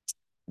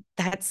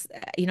 that's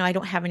I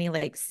don't have any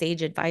like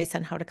sage advice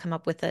on how to come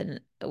up with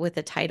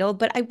a title,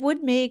 but I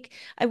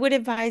would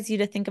advise you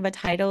to think of a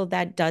title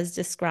that does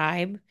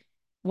describe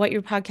what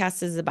your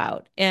podcast is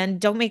about. And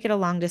don't make it a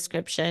long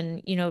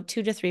description, 2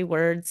 to 3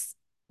 words,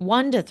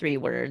 1 to 3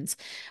 words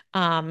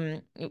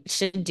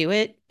should do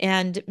it,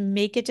 and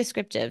make it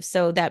descriptive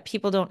so that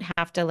people don't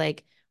have to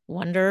like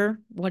wonder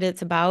what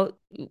it's about.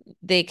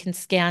 They can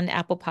scan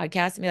Apple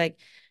Podcasts and be like,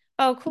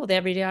 oh, cool, the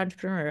everyday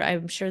entrepreneur.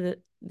 I'm sure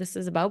that this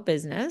is about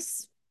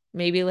business,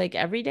 maybe like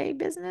everyday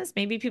business.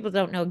 Maybe people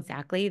don't know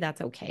exactly.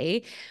 That's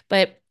okay.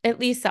 But at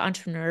least the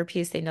entrepreneur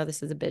piece, they know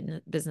this is a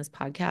business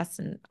podcast.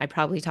 And I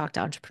probably talk to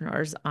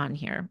entrepreneurs on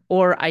here,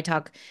 or I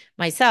talk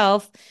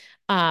myself,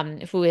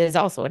 who is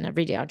also an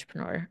everyday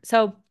entrepreneur.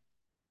 So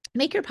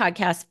make your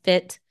podcast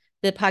fit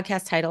the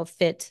podcast title,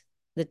 fit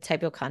the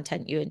type of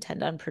content you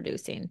intend on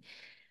producing.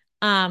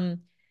 Um,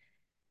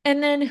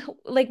 and then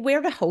like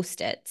where to host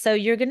it. So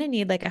you're going to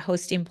need like a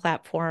hosting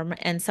platform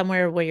and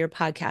somewhere where your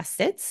podcast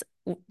sits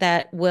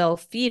that will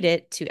feed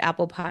it to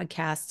Apple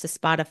Podcasts, to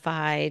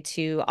Spotify,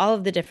 to all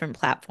of the different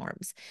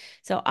platforms.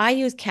 So I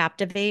use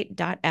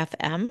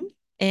Captivate.fm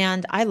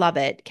and I love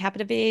it.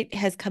 Captivate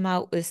has come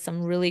out with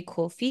some really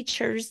cool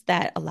features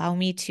that allow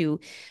me to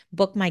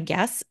book my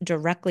guests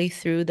directly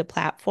through the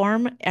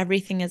platform.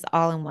 Everything is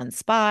all in one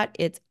spot.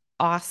 It's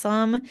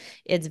awesome.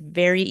 It's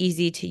very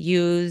easy to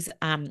use.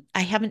 I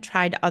haven't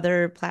tried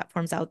other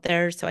platforms out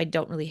there, so I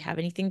don't really have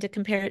anything to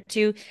compare it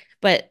to,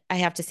 but I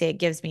have to say it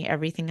gives me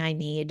everything I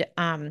need.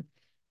 And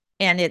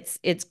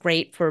it's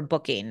great for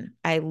booking.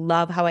 I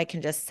love how I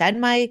can just send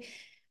my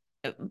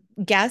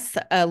guests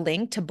a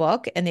link to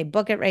book and they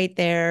book it right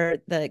there.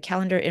 The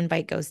calendar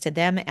invite goes to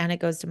them and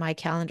it goes to my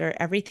calendar.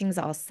 Everything's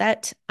all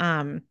set.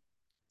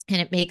 And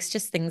it makes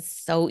just things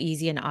so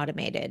easy and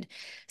automated.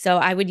 So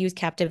I would use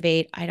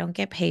Captivate. I don't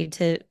get paid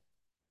to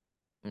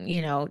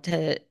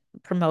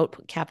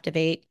promote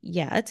Captivate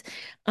yet.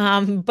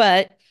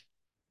 But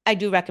I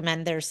do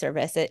recommend their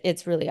service.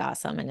 It's really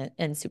awesome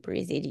and super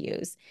easy to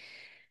use.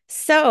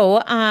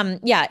 So,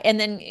 yeah. And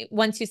then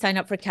once you sign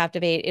up for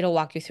Captivate, it'll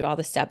walk you through all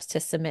the steps to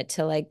submit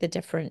to like the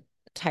different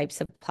types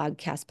of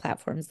podcast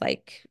platforms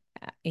like,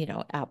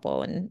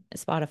 Apple and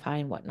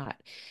Spotify and whatnot.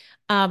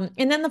 And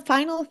then the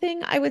final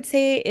thing I would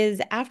say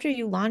is after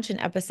you launch an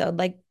episode,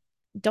 like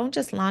don't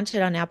just launch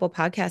it on Apple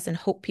Podcasts and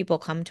hope people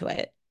come to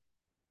it.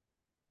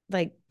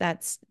 Like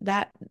that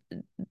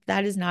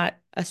is not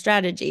a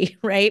strategy,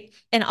 right?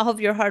 And all of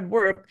your hard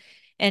work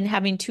and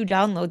having 2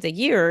 downloads a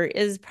year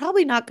is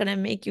probably not going to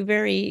make you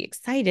very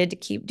excited to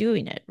keep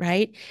doing it,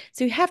 right?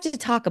 So you have to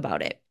talk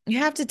about it. You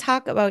have to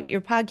talk about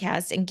your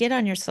podcast and get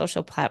on your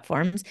social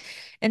platforms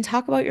and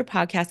talk about your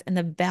podcast and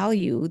the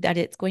value that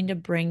it's going to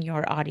bring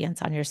your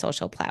audience on your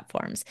social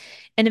platforms.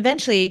 And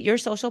eventually, your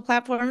social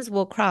platforms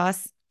will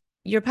cross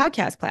your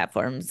podcast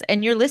platforms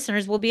and your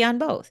listeners will be on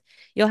both.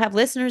 You'll have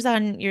listeners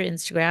on your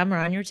Instagram or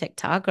on your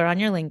TikTok or on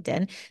your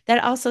LinkedIn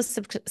that also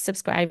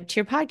subscribe to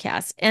your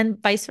podcast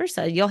and vice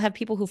versa. You'll have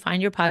people who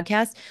find your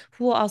podcast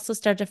who will also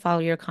start to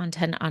follow your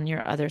content on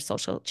your other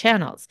social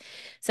channels.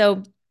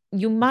 So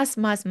you must,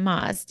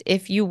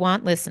 if you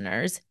want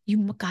listeners,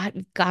 you've got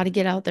to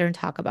get out there and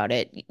talk about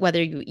it.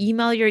 Whether you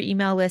email your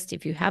email list,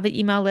 if you have an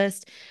email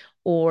list,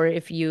 or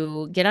if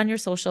you get on your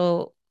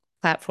social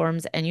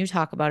platforms and you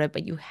talk about it,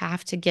 but you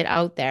have to get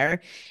out there.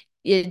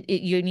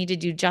 You need to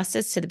do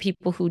justice to the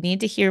people who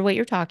need to hear what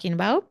you're talking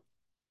about.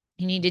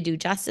 You need to do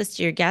justice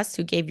to your guests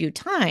who gave you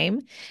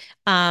time,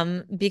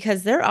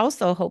 because they're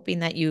also hoping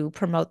that you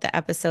promote the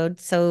episode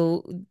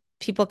so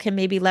people can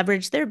maybe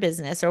leverage their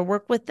business or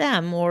work with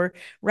them or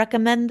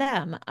recommend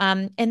them.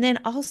 And then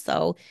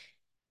also,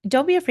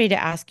 don't be afraid to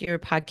ask your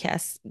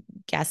podcast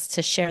guests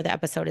to share the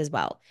episode as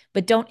well,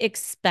 but don't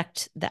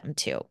expect them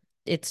to.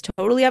 It's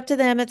totally up to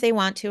them if they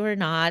want to or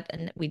not.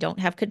 And we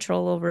don't have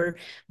control over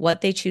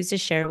what they choose to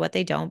share, what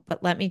they don't.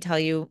 But let me tell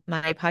you,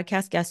 my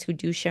podcast guests who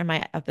do share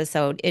my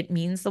episode, it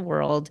means the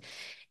world.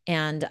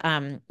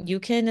 And you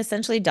can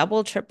essentially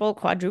double, triple,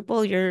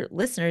 quadruple your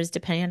listeners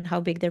depending on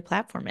how big their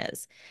platform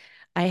is.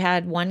 I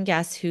had one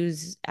guest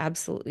who's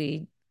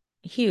absolutely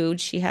huge.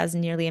 She has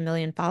nearly 1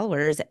 million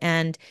followers,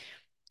 and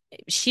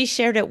she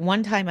shared it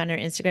one time on her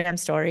Instagram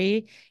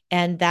story.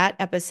 And that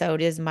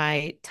episode is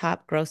my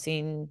top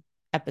grossing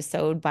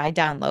episode by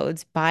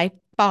downloads by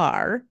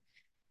far,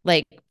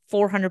 like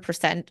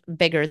 400%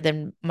 bigger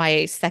than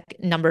my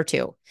second number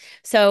two.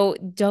 So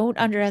don't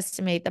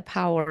underestimate the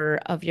power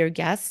of your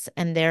guests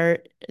and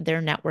their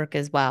network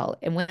as well.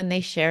 And when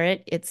they share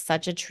it, it's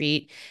such a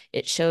treat.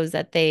 It shows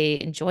that they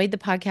enjoyed the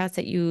podcast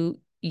that you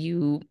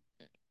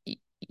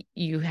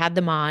had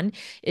them on.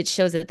 It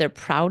shows that they're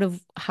proud of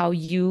how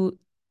you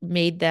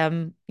made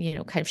them,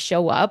 kind of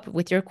show up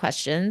with your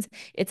questions.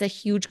 It's a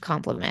huge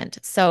compliment.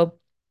 So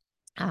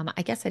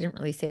I guess I didn't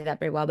really say that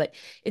very well, but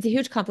it's a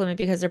huge compliment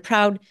because they're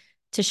proud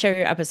to share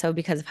your episode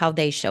because of how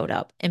they showed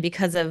up. And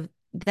because of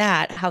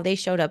that, how they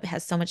showed up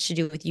has so much to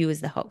do with you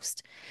as the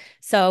host.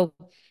 So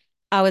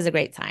always a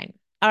great sign.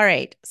 All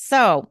right.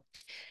 So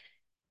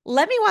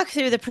let me walk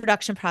through the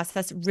production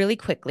process really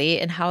quickly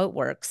and how it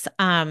works.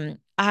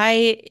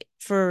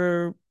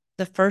 For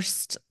the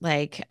first,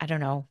 like, I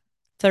don't know,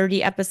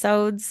 30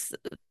 episodes,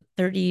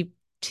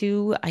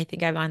 32, I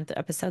think I'm on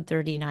episode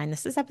 39.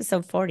 This is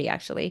episode 40,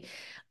 actually.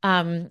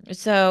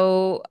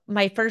 So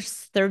my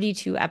first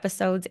 32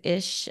 episodes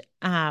ish,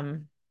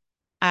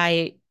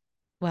 I,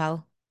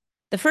 well,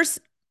 the first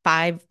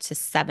 5 to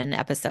 7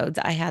 episodes,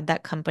 I had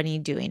that company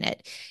doing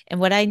it. And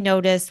what I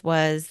noticed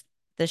was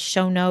the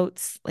show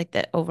notes, like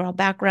the overall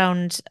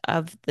background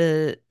of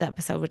the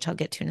episode, which I'll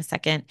get to in a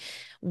second,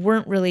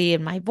 weren't really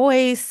in my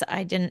voice.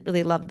 I didn't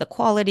really love the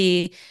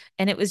quality,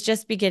 and it was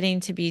just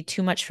beginning to be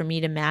too much for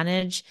me to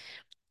manage.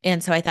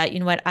 And so I thought, you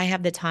know what? I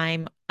have the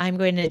time. I'm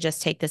going to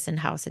just take this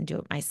in-house and do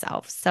it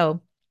myself.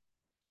 So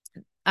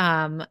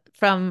from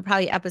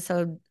probably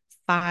episode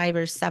 5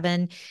 or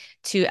 7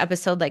 to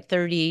episode like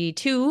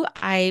 32,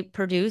 I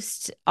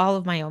produced all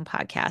of my own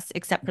podcasts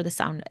except for the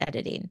sound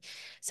editing.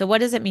 So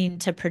what does it mean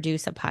to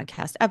produce a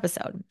podcast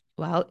episode?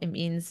 Well, it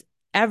means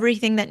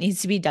everything that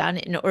needs to be done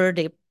in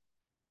order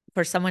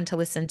for someone to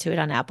listen to it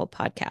on Apple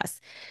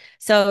Podcasts.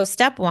 So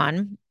step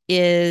one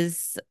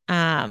is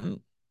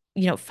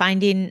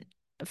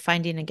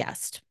finding a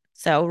guest.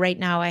 So right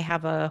now I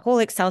have a whole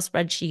Excel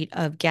spreadsheet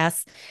of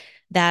guests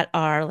that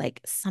are like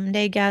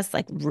someday guests,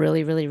 like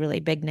really, really, really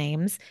big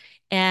names,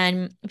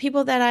 and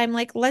people that I'm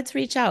like, let's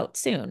reach out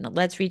soon.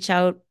 Let's reach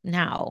out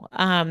now.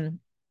 And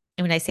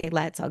when I say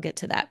let's, I'll get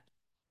to that.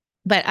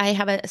 But I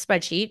have a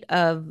spreadsheet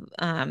of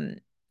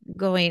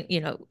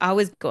going,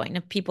 always going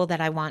of people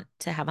that I want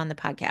to have on the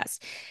podcast.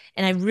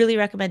 And I really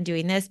recommend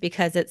doing this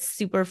because it's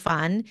super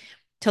fun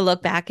to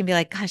look back and be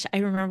like, gosh, I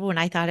remember when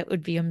I thought it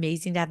would be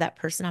amazing to have that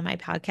person on my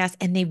podcast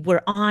and they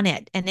were on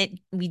it and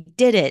we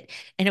did it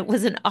and it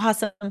was an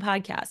awesome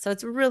podcast. So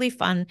it's really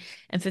fun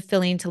and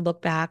fulfilling to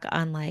look back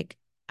on like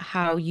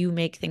how you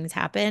make things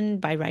happen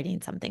by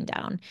writing something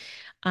down.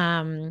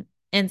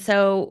 And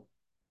so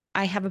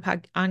I have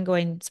a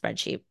ongoing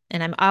spreadsheet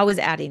and I'm always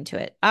adding to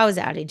it,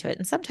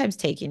 and sometimes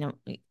taking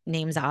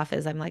names off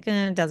as I'm like,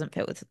 it doesn't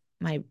fit with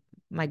my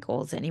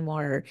goals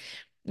anymore.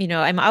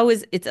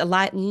 It's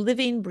a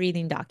living,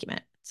 breathing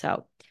document.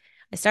 So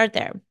I start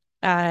there.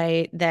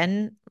 I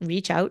then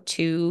reach out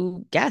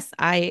to guests.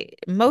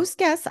 Most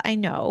guests I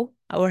know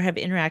or have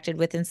interacted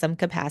with in some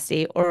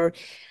capacity, or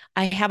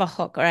I have a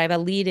hook or I have a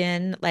lead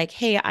in like,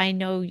 hey, I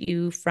know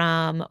you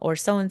from, or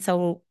so and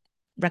so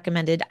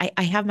recommended.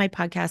 I have my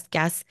podcast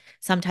guests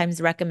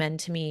sometimes recommend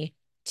to me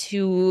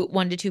to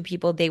 1 to 2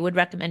 people. They would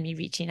recommend me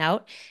reaching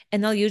out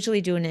and they'll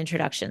usually do an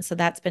introduction. So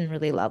that's been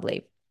really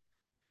lovely.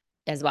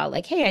 as well.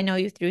 Like, hey, I know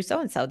you through so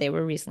and so. They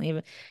were recently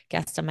a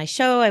guest on my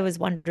show. I was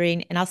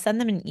wondering, and I'll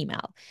send them an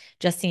email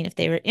just seeing if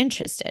they were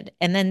interested.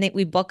 And then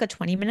we book a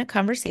 20-minute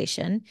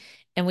conversation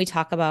and we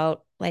talk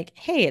about, like,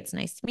 hey, it's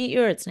nice to meet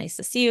you, or it's nice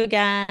to see you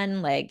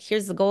again. Like,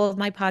 here's the goal of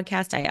my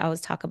podcast. I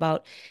always talk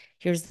about,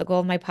 here's the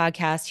goal of my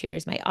podcast.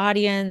 Here's my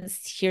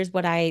audience. Here's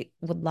what I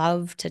would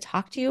love to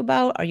talk to you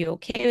about. Are you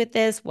okay with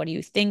this? What do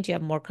you think? Do you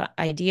have more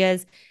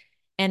ideas?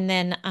 And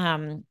then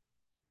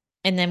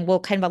we'll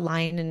kind of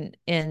align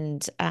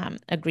and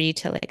agree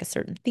to like a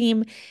certain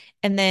theme.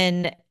 And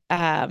then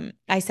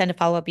I send a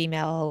follow-up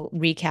email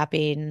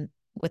recapping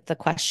with the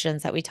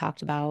questions that we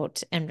talked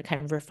about and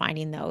kind of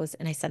refining those.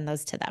 And I send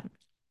those to them.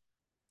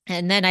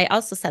 And then I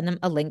also send them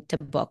a link to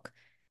book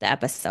the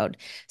episode.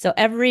 So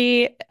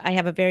I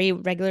have a very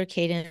regular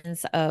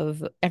cadence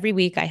of every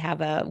week. I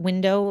have a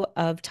window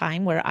of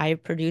time where I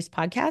produce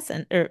podcasts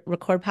and or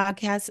record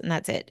podcasts, and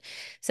that's it.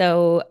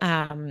 So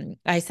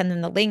I send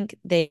them the link.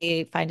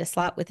 They find a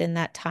slot within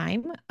that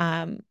time.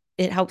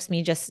 It helps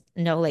me just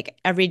know, like,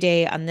 every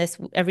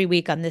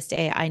week on this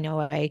day, I know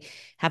I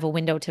have a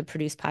window to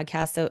produce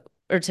podcasts,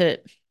 or to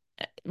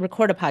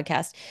record a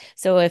podcast.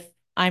 So if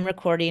I'm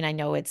recording, I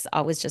know it's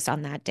always just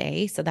on that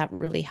day. So that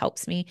really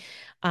helps me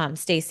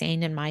stay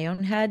sane in my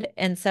own head.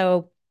 And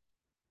so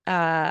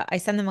I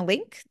send them a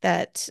link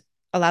that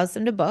allows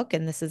them to book.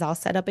 And this is all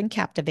set up in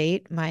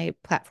Captivate, my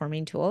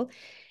platforming tool.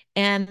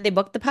 And they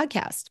book the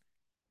podcast.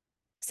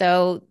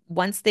 So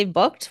once they've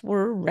booked,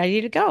 we're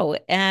ready to go.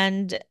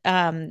 And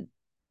the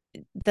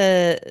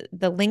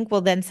link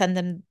will then send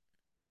them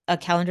a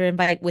calendar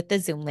invite with the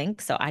Zoom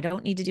link. So I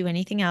don't need to do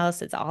anything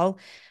else. It's all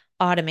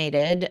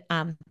automated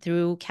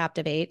through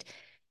Captivate.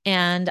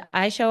 And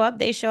they show up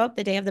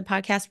the day of the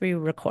podcast we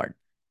record.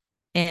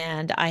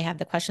 And I have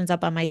the questions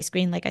up on my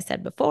screen, like I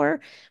said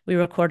before. We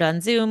record on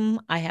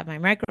Zoom. I have my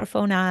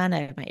microphone on,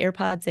 I have my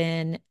AirPods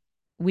in.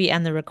 We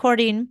end the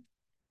recording.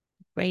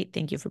 Great.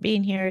 Thank you for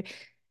being here.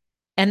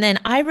 And then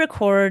I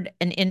record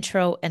an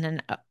intro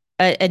and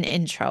an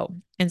intro.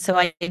 And so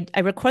I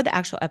record the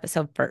actual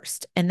episode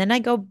first. And then I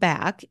go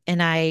back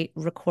and I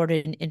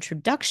recorded an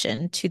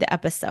introduction to the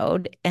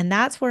episode. And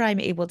that's where I'm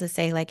able to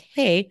say, like,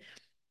 hey,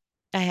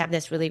 I have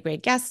this really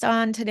great guest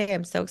on today.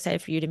 I'm so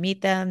excited for you to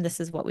meet them. This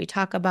is what we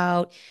talk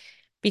about.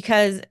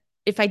 Because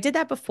if I did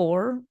that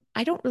before,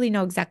 I don't really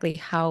know exactly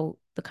how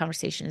the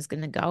conversation is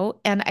going to go.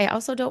 And I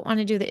also don't want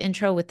to do the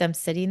intro with them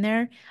sitting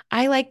there.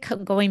 I like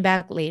going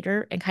back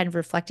later and kind of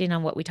reflecting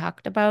on what we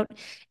talked about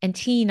and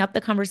teeing up the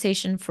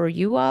conversation for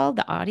you all,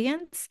 the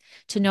audience,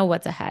 to know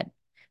what's ahead.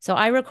 So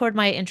I record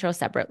my intro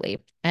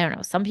separately. I don't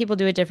know. Some people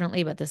do it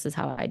differently, but this is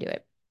how I do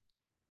it.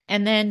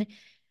 And then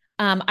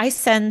I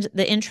send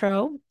the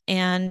intro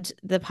and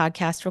the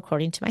podcast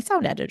recording to my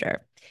sound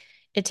editor.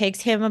 It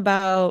takes him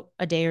about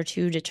a day or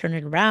two to turn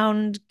it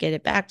around, get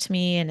it back to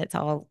me, and it's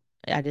all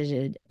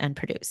edited and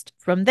produced.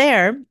 From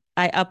there,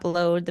 I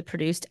upload the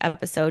produced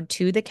episode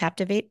to the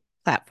Captivate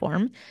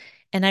platform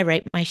and I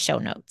write my show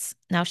notes.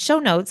 Now, show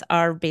notes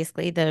are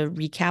basically the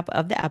recap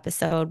of the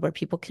episode where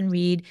people can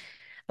read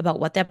about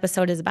what the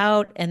episode is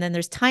about. And then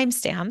there's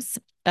timestamps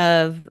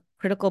of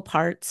critical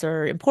parts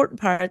or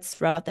important parts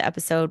throughout the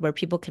episode where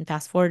people can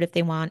fast forward if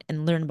they want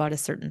and learn about a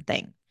certain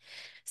thing.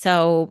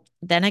 So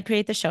then I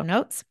create the show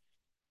notes.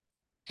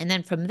 And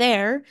then from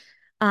there,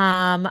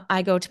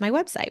 I go to my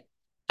website.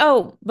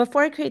 Oh,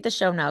 before I create the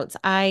show notes,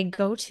 I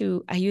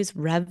use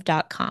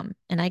rev.com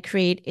and I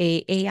create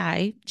a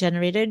AI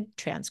generated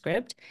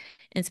transcript.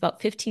 And it's about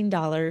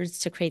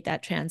 $15 to create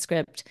that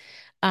transcript.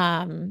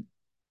 Um,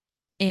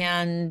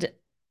 and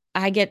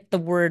I get the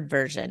Word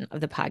version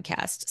of the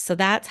podcast. So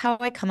that's how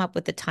I come up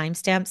with the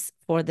timestamps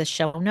for the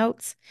show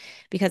notes,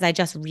 because I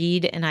just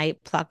read and I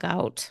pluck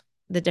out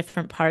the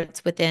different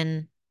parts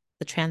within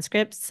the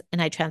transcripts and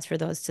I transfer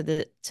those to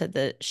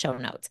the show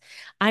notes.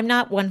 I'm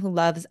not one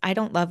I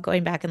don't love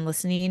going back and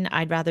listening.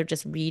 I'd rather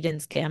just read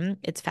and skim.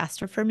 It's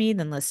faster for me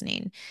than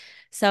listening.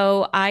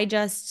 So I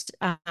just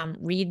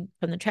read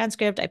from the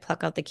transcript. I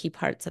pluck out the key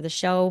parts of the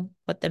show,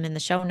 put them in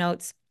the show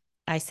notes.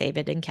 I save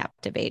it in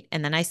Captivate,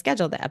 and then I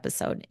schedule the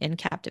episode in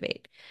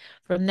Captivate.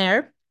 From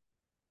there,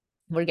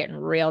 we're getting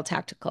real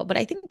tactical, but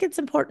I think it's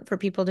important for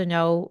people to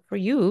know, for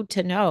you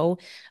to know,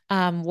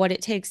 what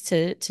it takes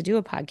to do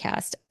a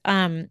podcast.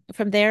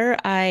 From there,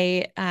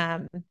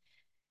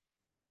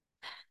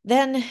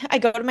 then I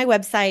go to my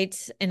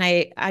website and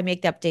I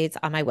make the updates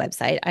on my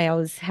website. I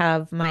always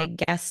have my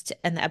guest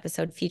and the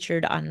episode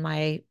featured on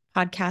my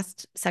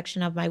podcast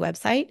section of my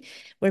website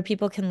where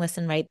people can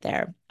listen right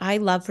there. I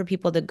love for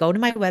people to go to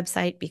my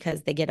website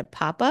because they get a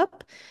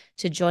pop-up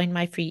to join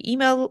my free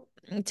email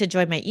to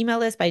join my email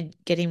list by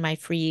getting my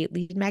free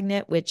lead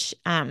magnet, which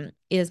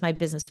is my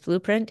business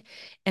blueprint.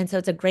 And so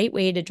it's a great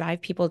way to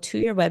drive people to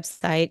your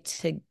website,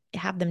 to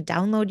have them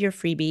download your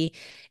freebie,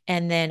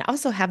 and then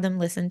also have them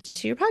listen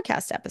to your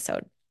podcast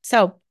episode.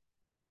 So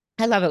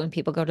I love it when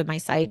people go to my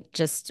site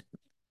just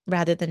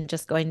rather than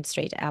just going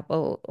straight to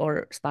Apple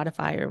or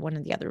Spotify or one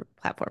of the other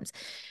platforms.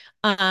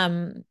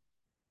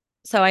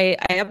 So I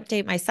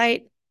update my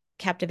site,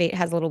 Captivate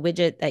has a little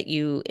widget that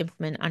you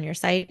implement on your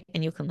site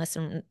and you can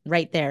listen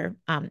right there.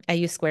 I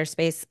use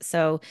Squarespace.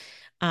 So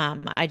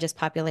I just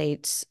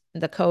populate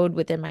the code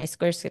within my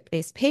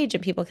Squarespace page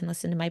and people can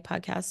listen to my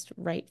podcast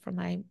right from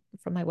my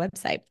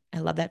website. I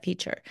love that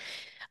feature.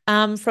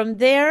 From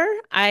there,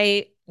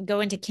 I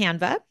go into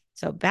Canva.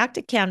 So back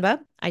to Canva,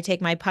 I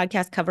take my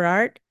podcast cover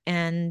art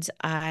and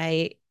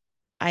I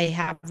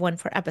have one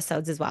for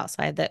episodes as well. So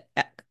I have the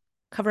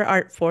cover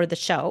art for the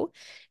show,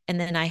 and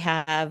then I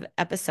have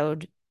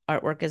episode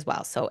artwork as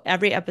well. So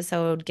every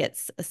episode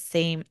gets the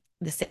same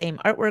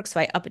artwork. So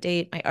I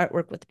update my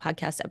artwork with the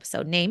podcast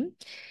episode name.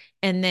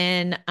 And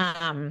then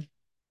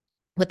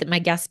with my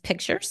guest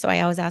picture. So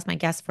I always ask my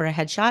guests for a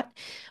headshot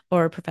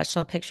or a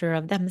professional picture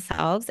of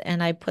themselves,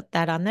 and I put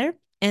that on there.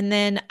 And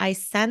then I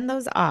send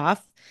those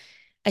off.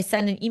 I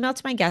send an email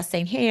to my guests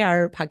saying, hey,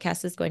 our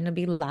podcast is going to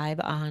be live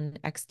on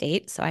X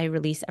date. So I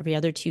release every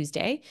other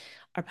Tuesday.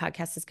 Our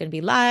podcast is going to be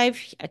live.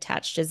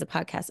 Attached is the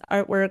podcast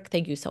artwork.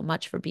 Thank you so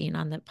much for being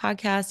on the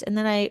podcast. And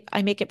then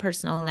I make it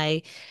personal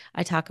and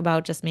I talk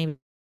about just maybe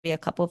a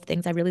couple of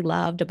things I really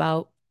loved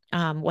about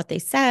what they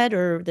said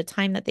or the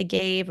time that they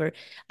gave, or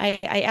I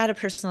add a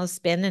personal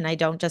spin and I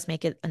don't just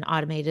make it an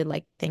automated,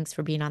 like, thanks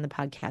for being on the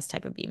podcast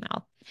type of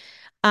email.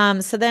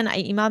 So then I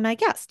email my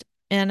guest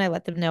and I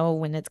let them know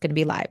when it's going to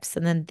be live.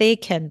 So then they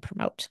can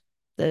promote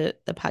the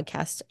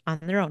podcast on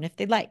their own if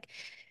they'd like.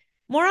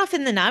 More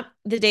often than not,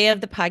 the day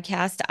of the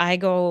podcast,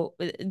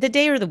 the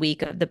day or the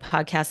week of the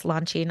podcast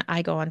launching,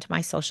 I go onto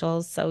my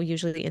socials. So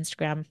usually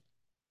Instagram,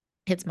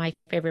 it's my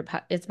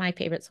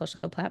favorite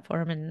social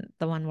platform and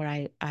the one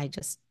where I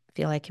just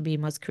feel I can be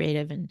most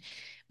creative and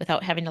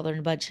without having to learn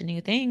a bunch of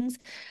new things.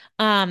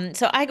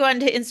 So I go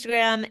onto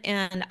Instagram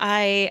and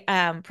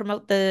I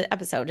promote the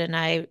episode and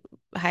I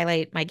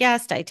highlight my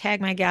guest, I tag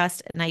my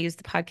guest, and I use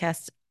the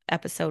podcast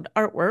episode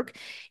artwork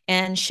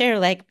and share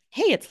like,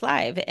 hey, it's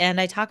live. And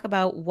I talk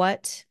about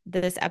what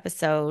this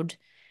episode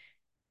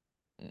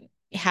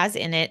has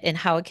in it and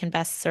how it can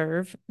best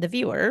serve the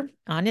viewer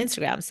on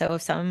Instagram. So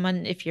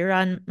if you're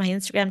on my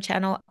Instagram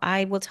channel,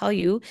 I will tell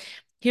you,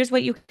 here's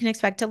what you can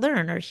expect to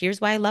learn, or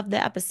here's why I love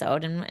the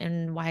episode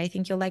and why I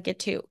think you'll like it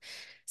too.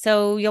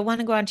 So you'll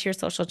want to go onto your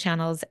social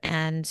channels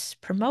and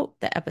promote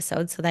the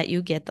episode so that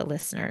you get the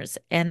listeners.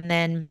 And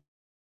then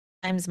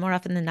times more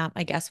often than not,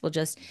 my guests will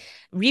just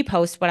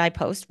repost what I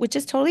post, which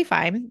is totally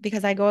fine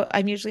because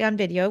I'm usually on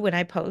video when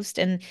I post,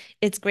 and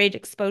it's great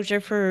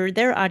exposure for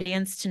their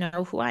audience to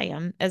know who I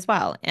am as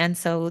well. And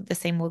so the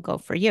same will go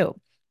for you.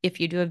 If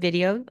you do a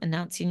video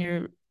announcing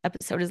your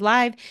episode is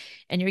live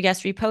and your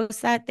guest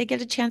reposts that, they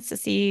get a chance to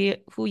see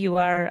who you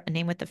are, a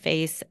name with the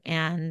face,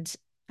 and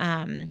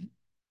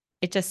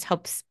it just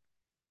helps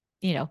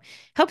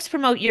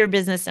promote your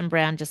business and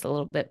brand just a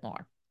little bit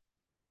more.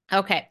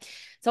 Okay.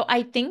 So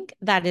I think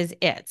that is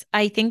it.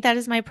 I think that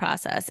is my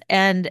process.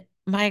 And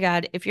my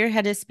God, if your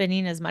head is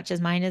spinning as much as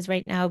mine is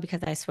right now,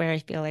 because I swear I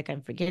feel like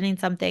I'm forgetting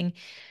something,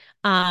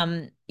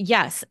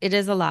 yes, it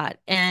is a lot.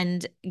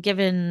 And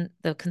given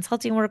the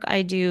consulting work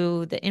I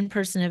do, the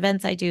in-person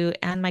events I do,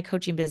 and my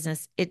coaching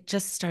business, it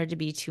just started to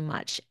be too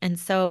much. And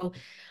so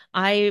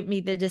I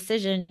made the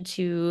decision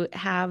to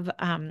have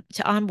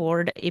to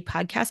onboard a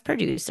podcast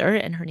producer,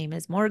 and her name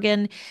is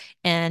Morgan,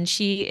 and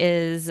she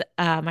is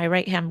my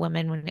right-hand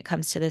woman when it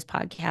comes to this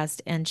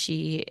podcast, and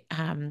she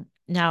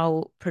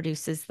now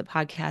produces the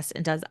podcast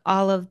and does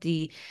all of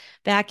the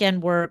back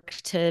end work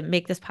to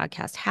make this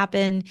podcast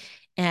happen.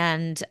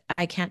 And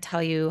I can't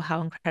tell you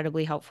how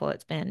incredibly helpful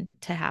it's been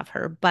to have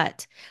her.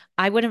 But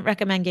I wouldn't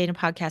recommend getting a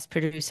podcast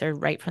producer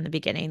right from the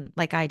beginning,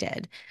 like I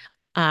did.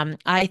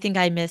 I think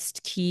I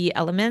missed key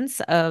elements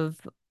of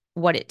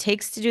what it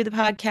takes to do the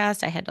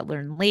podcast. I had to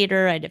learn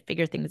later, I had to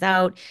figure things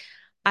out.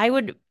 I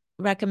would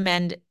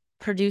recommend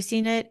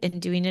producing it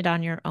and doing it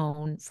on your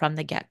own from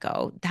the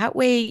get-go. That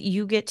way,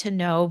 you get to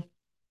know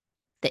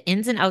the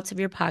ins and outs of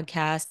your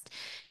podcast.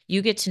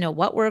 You get to know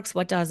what works,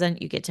 what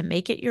doesn't. You get to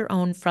make it your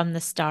own from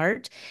the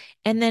start.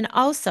 And then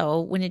also,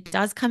 when it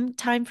does come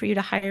time for you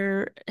to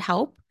hire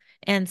help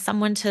and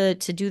someone to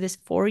do this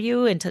for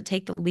you and to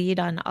take the lead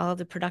on all of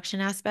the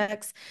production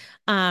aspects,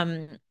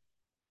 um,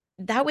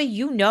 that way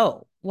you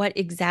know what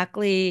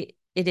exactly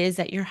it is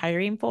that you're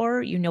hiring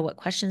for. You know what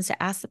questions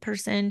to ask the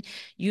person.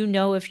 You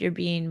know if you're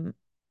being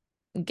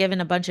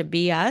given a bunch of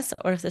BS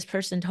or if this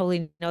person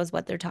totally knows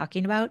what they're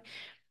talking about,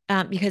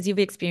 because you've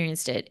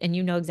experienced it and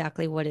you know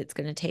exactly what it's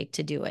going to take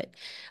to do it,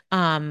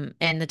 and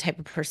the type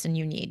of person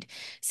you need.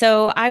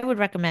 So I would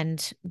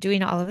recommend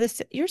doing all of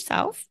this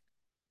yourself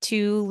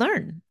to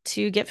learn,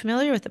 to get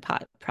familiar with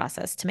the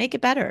process, to make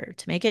it better,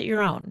 to make it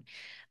your own.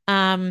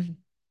 Um,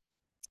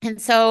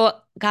 and so,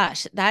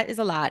 gosh, that is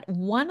a lot.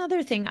 One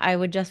other thing I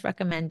would just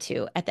recommend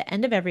too, at the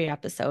end of every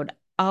episode,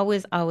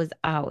 always, always,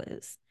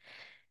 always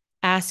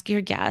ask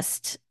your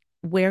guest,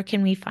 where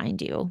can we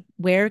find you?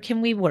 Where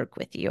can we work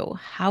with you?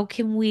 How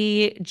can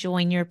we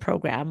join your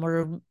program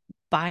or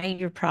buy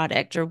your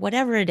product or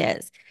whatever it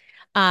is?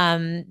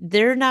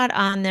 They're not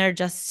on there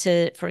just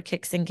to for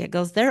kicks and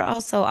giggles. They're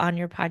also on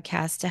your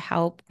podcast to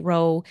help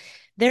grow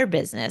their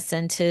business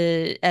and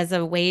to as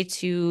a way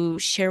to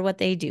share what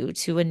they do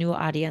to a new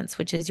audience,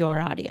 which is your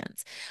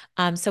audience.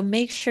 So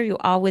make sure you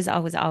always,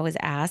 always, always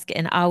ask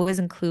and always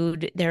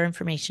include their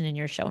information in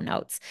your show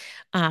notes,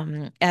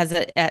 as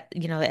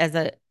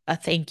a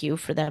thank you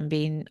for them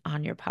being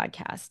on your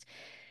podcast.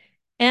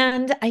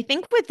 And I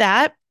think with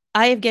that,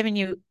 I have given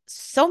you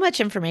so much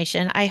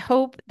information. I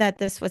hope that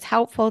this was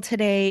helpful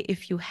today.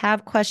 If you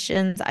have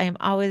questions, I am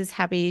always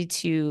happy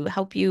to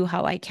help you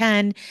how I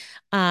can.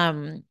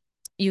 Um,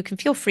 you can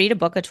feel free to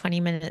book a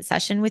 20-minute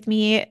session with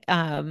me.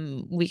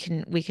 We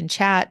can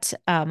chat.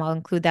 I'll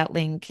include that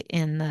link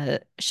in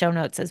the show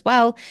notes as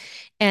well.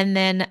 And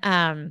then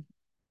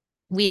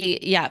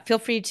feel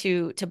free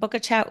to book a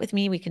chat with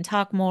me. We can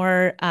talk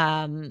more.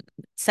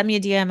 Send me a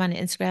DM on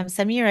Instagram,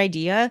 send me your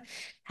idea.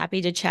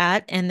 Happy to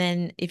chat. And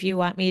then if you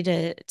want me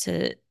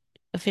to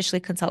officially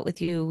consult with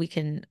you, we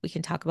can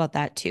talk about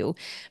that too.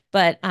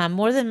 But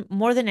more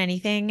than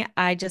anything,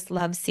 I just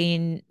love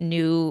seeing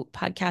new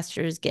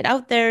podcasters get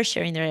out there,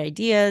 sharing their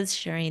ideas,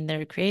 sharing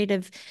their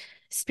creative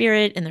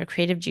spirit and their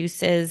creative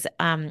juices,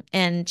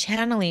 and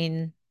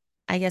channeling,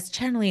 I guess,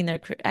 channeling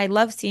I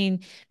love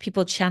seeing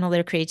people channel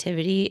their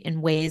creativity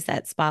in ways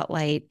that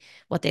spotlight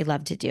what they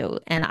love to do.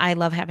 And I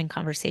love having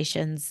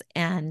conversations.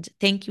 And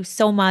thank you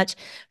so much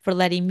for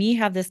letting me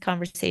have this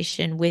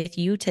conversation with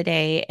you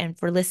today and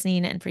for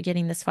listening and for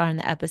getting this far in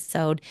the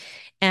episode.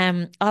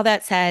 And all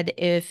that said,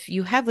 if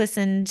you have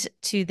listened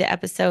to the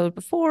episode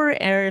before,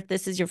 or if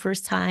this is your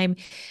first time,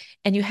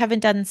 and you haven't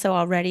done so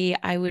already,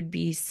 I would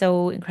be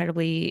so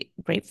incredibly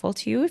grateful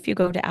to you if you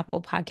go to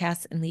Apple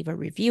Podcasts and leave a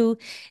review.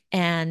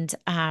 And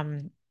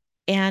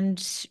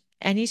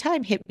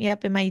anytime, hit me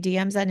up in my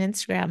DMs on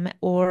Instagram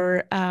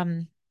or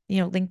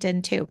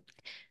LinkedIn too.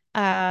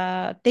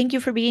 Thank you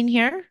for being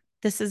here.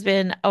 This has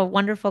been a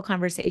wonderful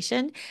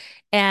conversation,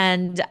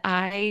 and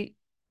I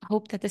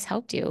hope that this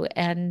helped you.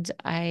 And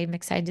I'm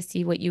excited to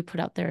see what you put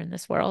out there in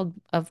this world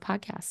of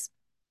podcasts.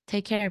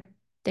 Take care.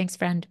 Thanks,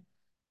 friend.